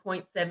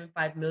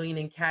 1.75 million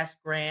in cash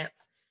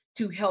grants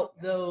to help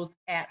those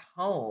at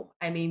home.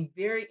 I mean,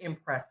 very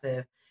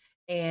impressive.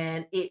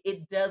 And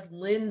it does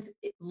lend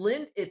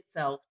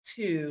itself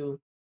to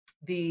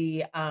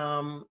the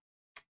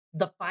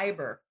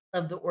fiber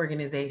of the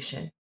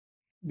organization.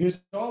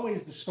 There's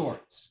always the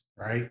stories,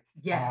 right?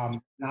 Yes.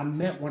 And I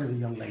met one of the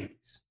young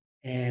ladies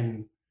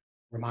and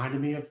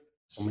reminded me of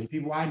so many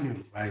people I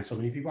knew, right? So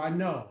many people I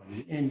know.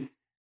 And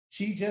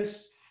she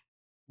just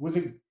was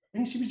a, I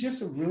mean, she was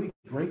just a really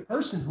great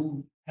person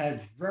who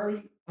had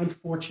very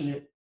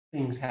unfortunate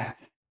things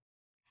happen.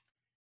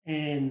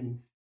 And,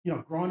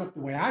 growing up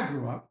the way I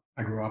grew up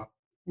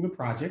in the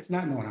projects,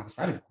 not knowing I was,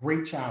 I had a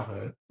great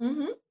childhood.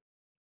 Mm-hmm.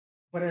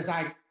 But as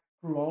I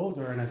grew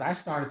older and as I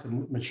started to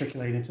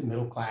matriculate into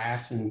middle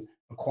class and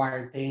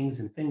acquired things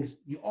and things,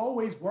 you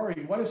always worry,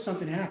 what if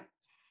something happens,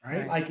 right?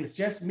 Right. Like it's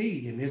just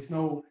me and there's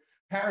no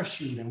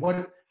parachute. And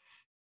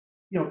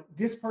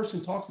this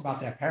person talks about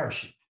that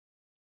parachute,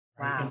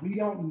 right? And Wow. we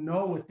don't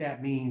know what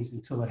that means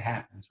until it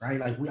happens, right?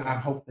 Like I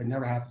hope that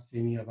never happens to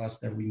any of us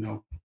that we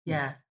know.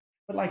 Yeah.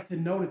 But like to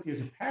know that there's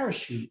a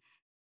parachute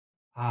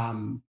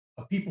of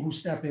people who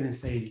step in and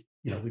say,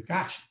 we've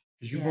got you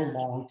because you Yeah.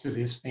 belong to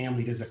this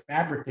family. There's a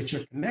fabric that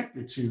you're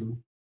connected to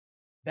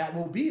that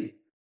will be there.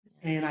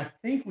 And I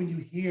think when you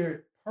hear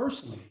it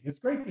personally, it's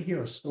great to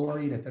hear a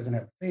story that doesn't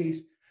have a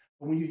face,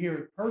 but when you hear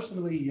it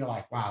personally, you're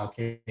like, wow,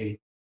 okay, I'm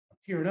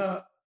tearing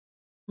up.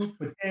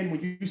 But then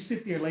when you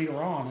sit there later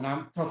on, and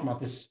I'm talking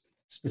about this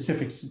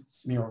specific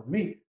scenario with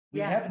me, we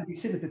Yeah. happened to be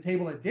sitting at the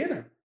table at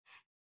dinner,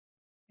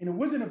 and it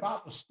wasn't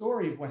about the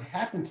story of what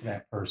happened to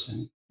that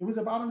person. It was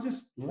about him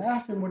just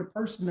laughing with a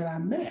person that I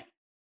met.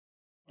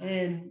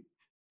 And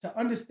to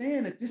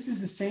understand that this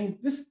is the same,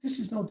 this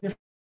is no different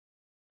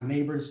than my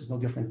neighbor, this is no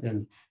different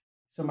than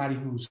somebody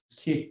whose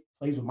kid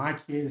plays with my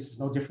kid, this is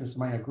no different than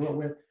somebody I grew up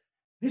with.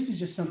 This is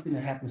just something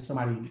that happened to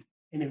somebody.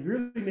 And it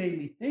really made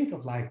me think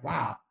of like,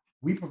 wow,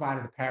 we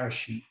provided a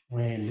parachute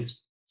when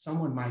this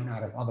someone might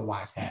not have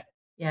otherwise had it.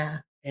 Yeah.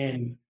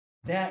 And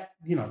that,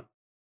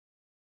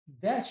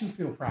 that you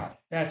feel proud of.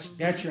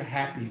 That you're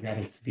happy that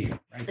it's there, right?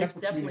 It's That's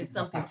what definitely community is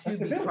something about. to That's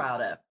the be village.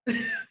 proud of.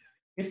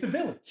 It's the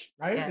village,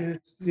 right? And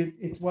Yes.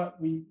 it's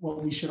what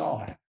we should all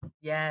have.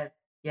 Yes.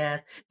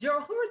 Yes.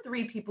 Gerald, who are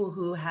three people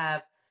who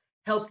have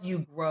helped you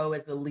grow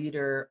as a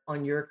leader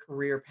on your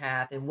career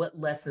path, and what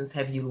lessons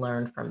have you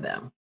learned from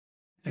them?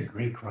 It's a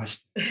great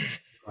question.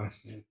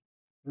 Question.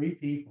 Three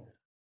people.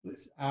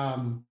 Listen,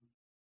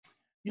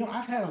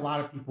 I've had a lot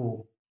of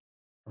people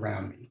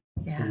around me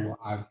Yeah. who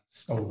I've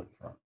stolen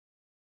from,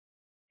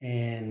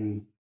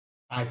 and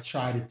I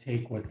try to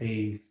take what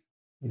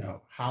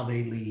how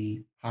they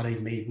lead, how they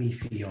made me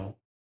feel,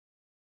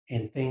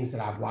 and things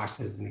that I've watched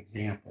as an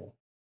example.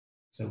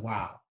 So,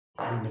 wow,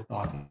 I wouldn't have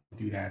thought to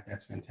do that.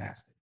 That's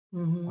fantastic.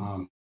 Hmm.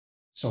 Um,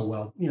 so,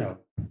 well,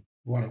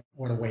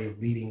 what a way of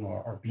leading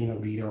or being a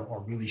leader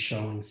or really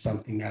showing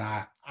something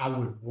that I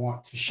would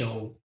want to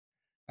show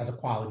as a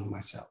quality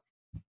myself.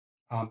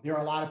 There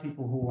are a lot of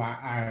people who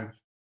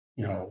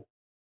you know,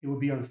 it would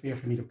be unfair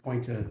for me to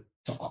point to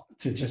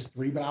just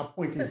three, but I'll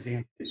point to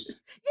examples.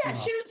 Yeah,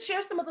 You know,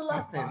 share some of the I'll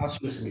lessons.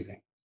 share some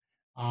examples.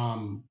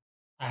 Um,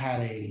 I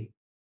had a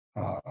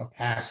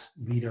past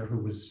leader who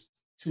was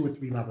two or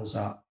three levels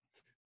up.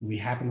 We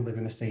happened to live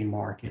in the same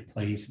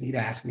marketplace, and he'd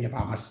ask me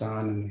about my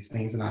son and these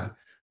things. And I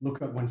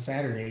look up one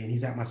Saturday, and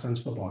he's at my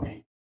son's football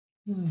game,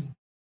 Hmm.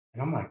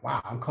 and I'm like,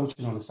 "Wow!" I'm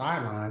coaching on the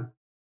sideline,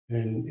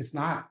 and it's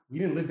not. We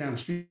didn't live down the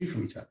street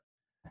from each other,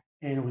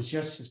 and it was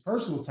just his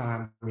personal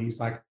time where he's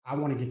like, "I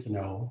want to get to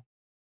know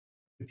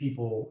the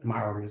people in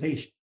my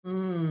organization."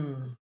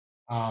 Mm.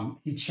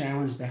 He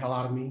challenged the hell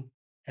out of me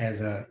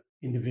as a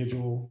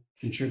individual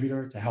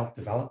contributor to help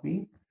develop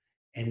me,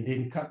 and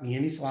didn't cut me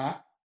any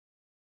slack,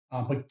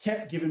 but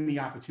kept giving me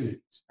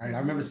opportunities. Right? I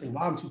remember Hmm. saying,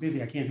 "Well, I'm too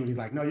busy. I can't do it." He's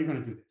like, "No, you're going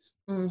to do this."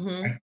 Hmm.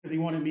 Right? Because he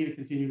wanted me to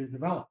continue to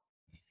develop,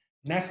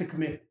 and that's a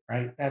commitment.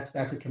 Right? That's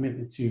a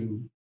commitment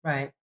to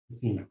Right. the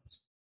team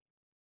members.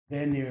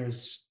 Then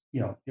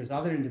there's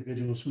other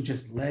individuals who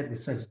just led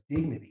with such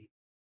dignity.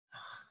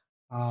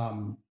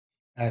 Um,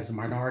 as a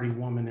minority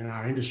woman in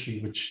our industry,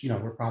 which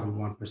we're probably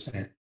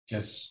 1%,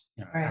 just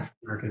Right. African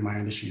American in my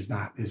industry is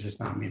just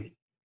not many.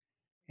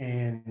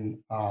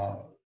 And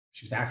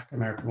she was African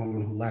American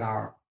woman who led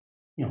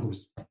who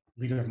was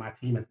leader of my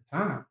team at the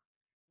time.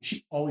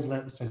 She always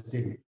led with such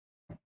dignity,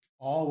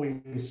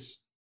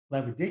 always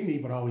led with dignity,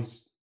 but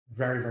always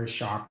very, very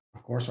sharp,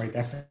 of course, right?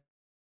 That's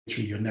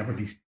true. You'll never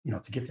be,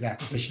 to get to that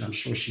position. I'm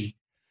sure she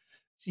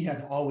had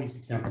to always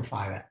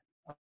exemplify that.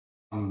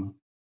 Um,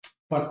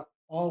 but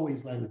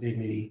always led with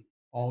dignity,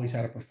 always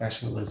had a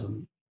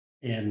professionalism.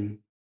 And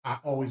I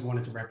always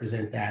wanted to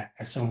represent that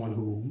as someone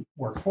who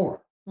worked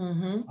for her.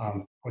 Hmm.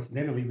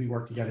 Coincidentally, we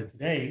work together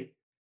today,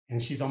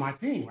 and she's on my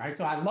team, right?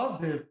 So I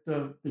love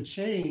the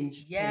change,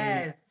 and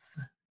Yes.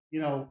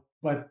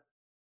 but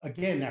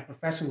again, that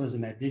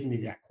professionalism, that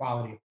dignity, that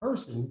quality of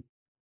person,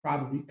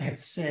 probably had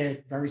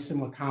said very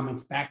similar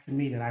comments back to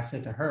me that I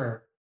said to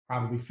her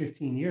probably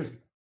 15 years ago.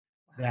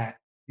 That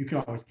you can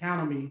always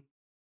count on me,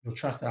 you'll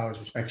trust that I always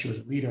respect you as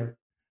a leader,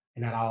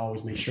 and that I'll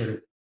always make sure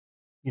that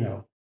you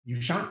know you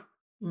shine,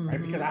 right?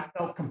 Because Hmm. I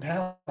felt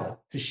compelled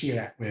to share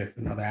that with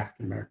another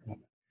African American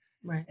woman.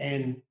 Right.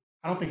 And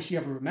I don't think she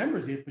ever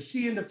remembers it, but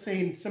she ended up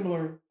saying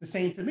the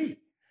same to me.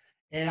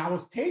 And I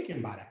was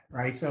taken by that,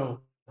 right?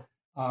 So,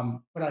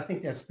 but I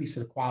think that speaks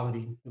to the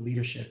quality, the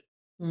leadership,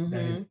 that Hmm.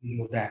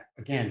 individual that,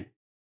 again,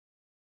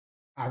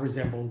 I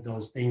resembled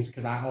those things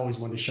because I always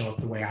wanted to show up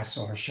the way I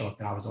saw her show up,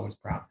 that I was always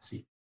proud to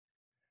see.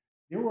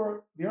 There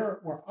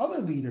were other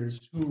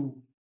leaders who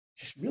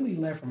just really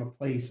led from a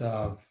place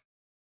of,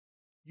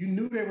 you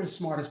knew they were the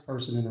smartest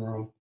person in the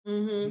room.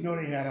 You Hmm. know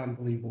they had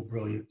unbelievable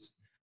brilliance,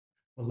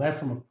 but led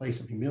from a place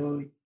of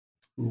humility,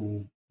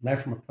 who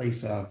led from a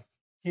place of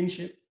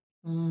kinship,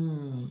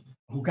 Mm.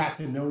 who got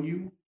to know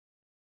you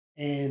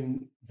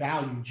and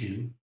valued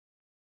you.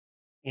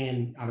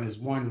 And there's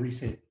one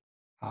recent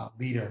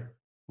leader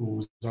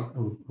who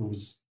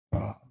was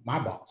my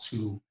boss,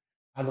 who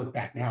I look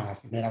back now and I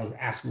said, man, that was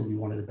absolutely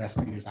one of the best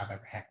leaders I've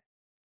ever had.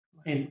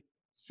 And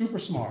super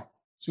smart,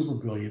 super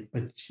brilliant,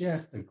 but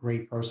just a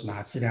great person.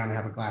 I'd sit down and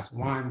have a glass of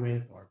wine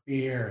with, or a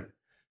beer,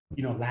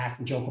 and laugh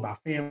and joke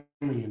about family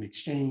and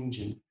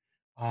exchange.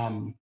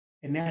 Um,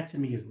 and that to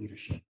me is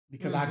leadership,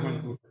 because I'd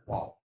run through Hmm. a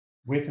wall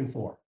with and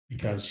for her,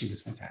 because she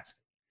was fantastic.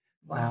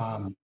 Wow.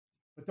 Um,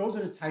 But those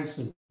are the types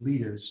of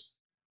leaders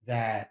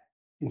that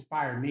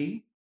inspire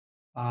me.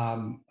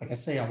 Like I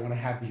say, I want to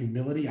have the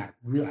humility. I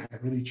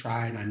really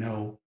try, and I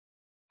know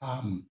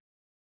um,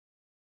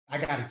 I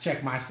got to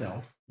check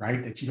myself,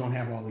 right? That you don't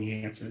have all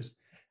the answers.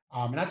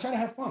 And I try to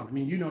have fun. I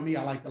mean, you know me,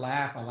 I like to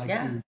laugh. I like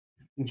Yeah. to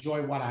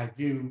enjoy what I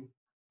do.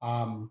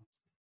 Um,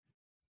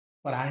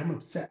 but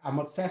I'm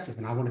obsessive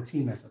and I want a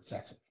team that's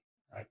obsessive,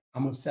 right?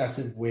 I'm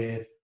obsessive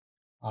with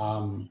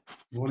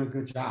doing a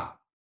good job.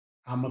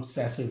 I'm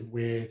obsessive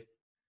with,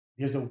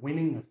 there's a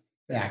winning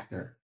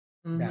factor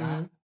that I,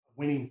 Hmm.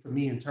 winning for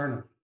me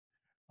internally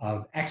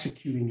of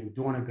executing and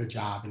doing a good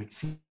job and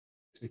exceeding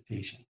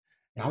expectation.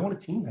 And I want a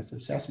team that's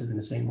obsessive in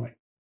the same way.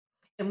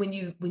 And when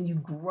you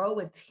grow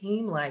a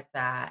team like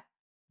that,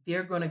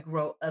 they're going to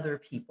grow other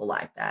people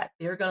like that.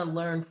 They're going to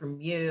learn from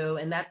you,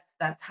 and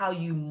that's how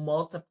you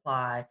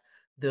multiply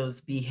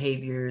those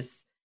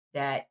behaviors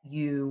that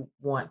you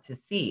want to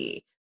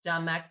see.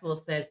 John Maxwell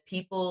says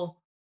people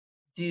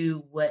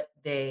do what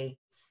they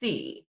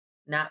see,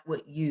 not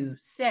what you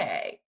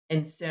say.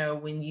 And so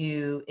when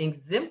you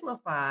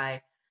exemplify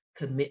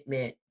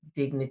commitment,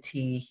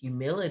 dignity,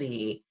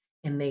 humility,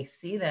 and they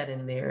see that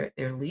in their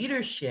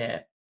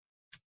leadership,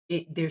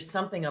 there's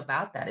something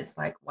about that. It's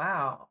like,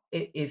 wow,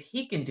 if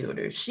he can do it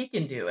or she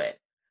can do it,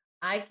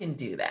 I can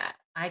do that.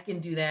 I can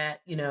do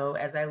that,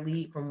 as I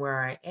lead from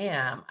where I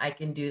am. I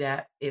can do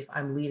that if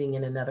I'm leading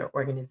in another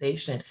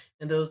organization.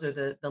 And those are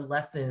the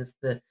lessons,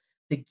 the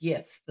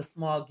gifts, the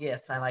small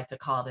gifts I like to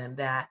call them,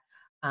 that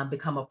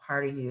become a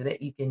part of you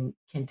that you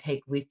can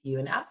take with you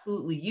and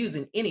absolutely use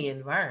in any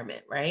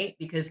environment, right?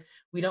 Because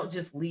we don't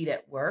just lead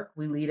at work,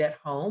 we lead at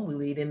home, we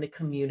lead in the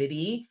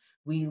community,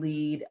 we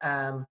lead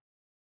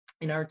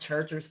in our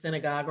church or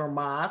synagogue or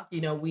mosque.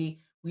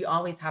 We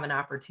always have an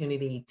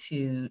opportunity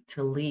to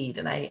lead.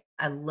 And I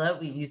love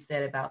what you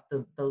said about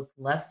those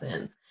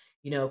lessons,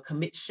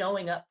 commit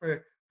showing up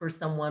for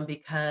someone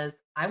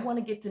because I want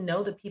to get to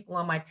know the people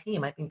on my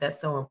team. I think that's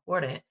so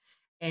important.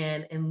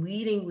 And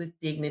leading with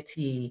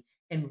dignity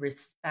and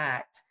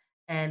respect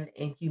and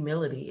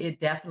humility, it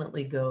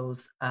definitely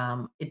goes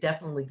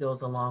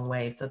a long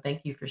way. So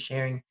thank you for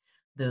sharing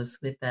those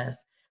with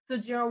us. So,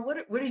 Jerald,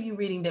 what are you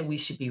reading that we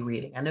should be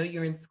reading? I know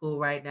you're in school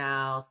right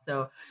now.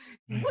 So,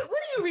 what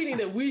are you reading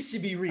that we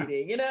should be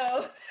reading?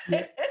 Yeah,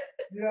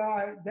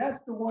 yeah,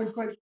 that's the one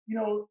question.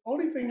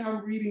 Only thing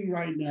I'm reading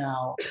right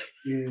now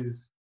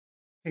is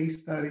case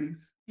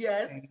studies.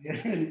 Yes.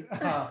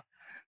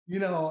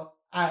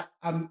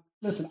 I'm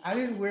listen. I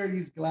didn't wear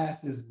these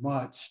glasses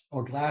much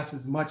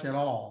at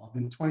all. I've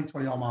been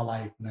 2020 all my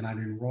life, and then I'd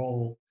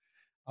enroll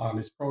on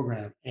this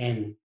program,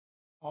 and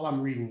all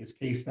I'm reading is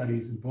case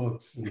studies and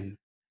books and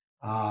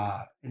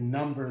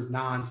numbers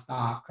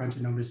nonstop,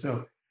 crunching numbers.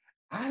 So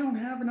I don't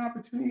have an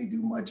opportunity to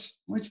do much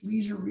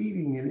leisure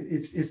reading, and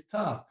it's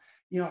tough.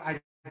 I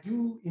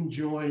do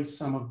enjoy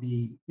some of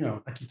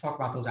like you talk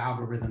about those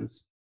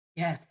algorithms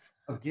Yes.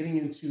 of getting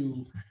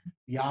into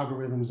the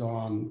algorithms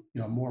on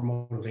more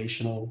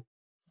motivational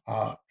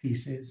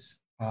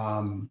pieces.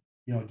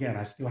 Again,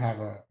 I still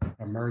have a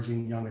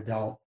emerging young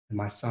adult and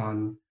my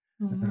son,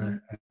 Hmm.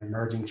 an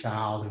emerging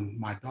child, and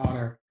my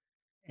daughter.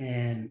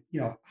 And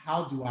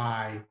how do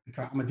I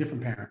become? I'm a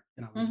different parent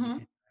than I was as a Hmm.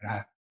 kid.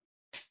 And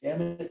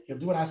damn it, he'll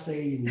do what I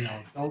say, and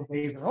those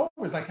days are over.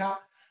 It's like how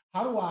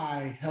do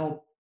I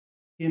help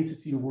him to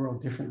see the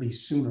world differently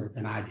sooner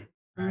than I did,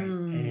 right?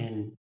 Mm.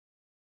 And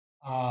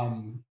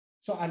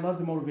so I love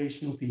the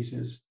motivational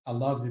pieces. I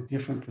love the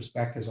different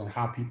perspectives on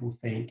how people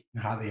think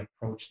and how they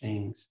approach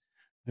things.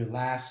 The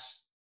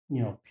last,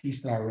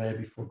 piece that I read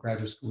before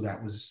graduate school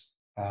that was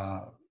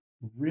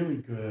really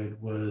good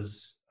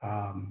was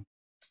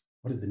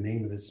what is the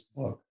name of this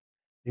book?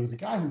 There was a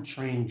guy who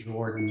trained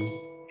Jordan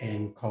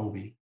and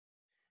Kobe,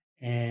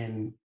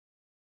 and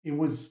it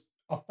was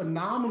a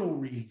phenomenal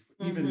read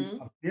for even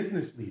Hmm. a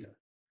business leader,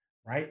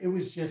 right? It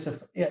was just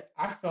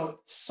I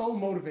felt so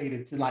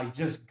motivated to like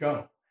just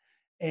go,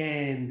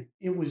 and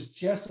it was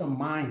just a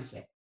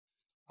mindset.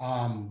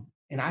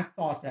 And I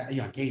thought that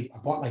I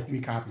bought like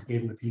 3 copies,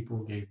 gave them to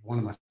people, gave one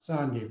to my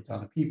son, gave it to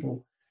other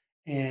people,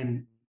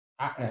 and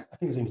I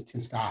think his name is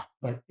Tim Scott,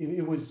 but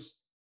it was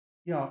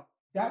you know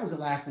that was the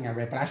last thing I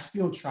read. But I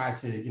still try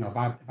to if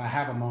I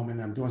have a moment,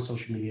 and I'm doing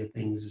social media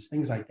things, it's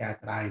things like that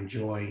that I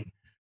enjoy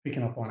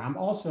picking up on. I'm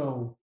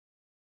also,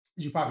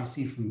 as you probably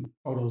see from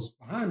photos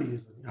behind me,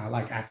 is I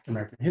like African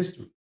American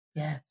history.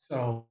 Yes.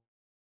 So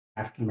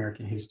African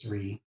American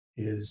history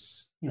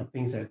is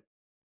things that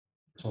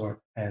taught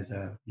as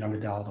a young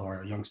adult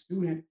or a young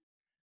student,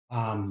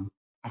 um,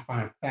 I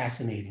find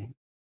fascinating.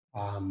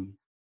 Um,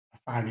 I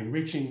find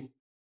enriching.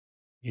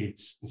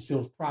 It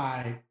instills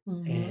pride,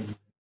 Hmm. and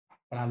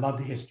but I love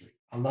the history.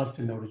 I love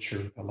to know the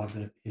truth. I love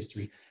the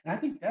history, and I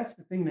think that's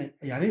the thing that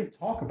I didn't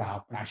talk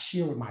about, but I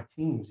share with my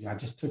teams. I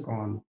just took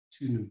on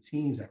 2 new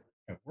teams at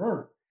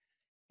work,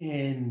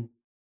 and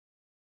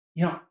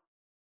you know,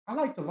 I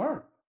like to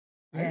learn.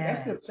 Right?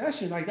 That's the Yes.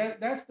 obsession. Like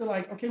that. That's the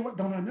like. Okay, what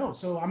don't I know?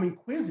 So I'm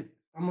inquisitive.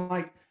 I'm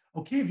like,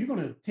 okay, if you're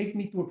going to take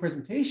me through a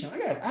presentation, I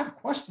have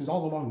questions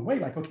all along the way.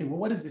 Like, okay, well,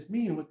 what does this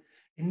mean?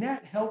 And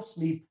that helps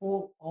me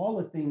pull all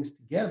the things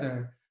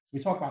together. We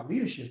talk about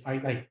leadership. I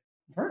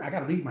got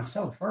to lead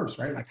myself first,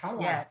 right? Like,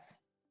 Yes.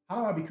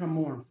 how do I become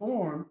more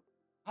informed?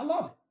 I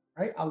love it,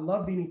 right? I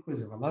love being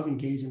inquisitive. I love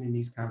engaging in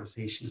these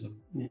conversations,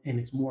 and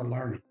it's more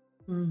learning.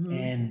 Mm-hmm.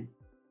 And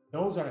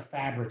those are the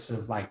fabrics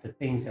of like the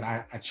things that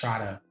I try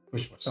to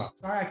push for. So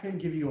sorry I couldn't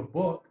give you a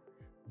book,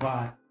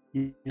 but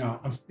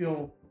I'm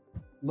still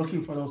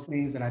looking for those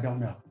things that I don't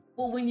know.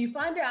 Well, when you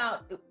find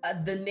out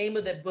the name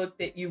of that book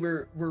that you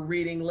were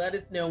reading, let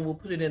us know and we'll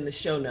put it in the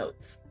show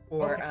notes,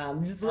 or Okay.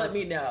 just let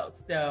me know.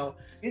 So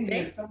in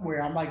here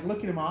somewhere, I'm like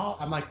looking at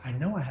I'm like, I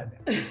know I had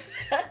that.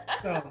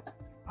 So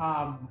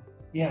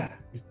yeah.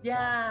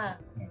 Yeah.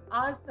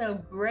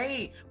 Awesome.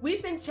 Great.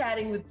 We've been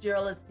chatting with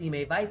Jerald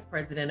Estime, Vice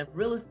President of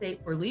Real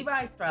Estate for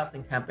Levi Strauss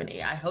and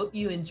Company. I hope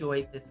you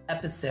enjoyed this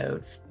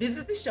episode.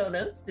 Visit the show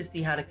notes to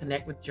see how to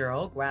connect with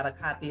Jerald. Grab a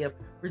copy of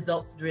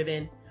Results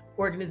Driven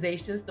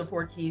Organizations, the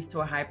 4 Keys to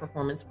a High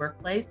Performance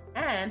Workplace,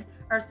 and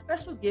our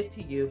special gift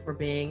to you for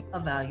being a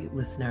valued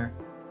listener.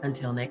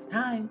 Until next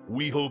time.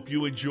 We hope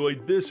you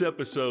enjoyed this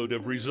episode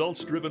of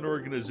Results Driven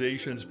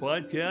Organizations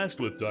podcast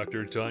with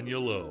Dr. Tanya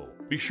Lowe.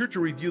 Be sure to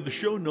review the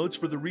show notes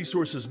for the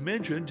resources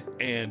mentioned,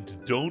 and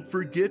don't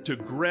forget to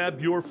grab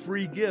your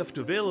free gift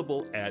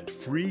available at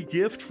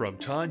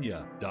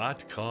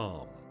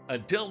freegiftfromtanya.com.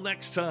 Until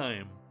next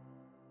time.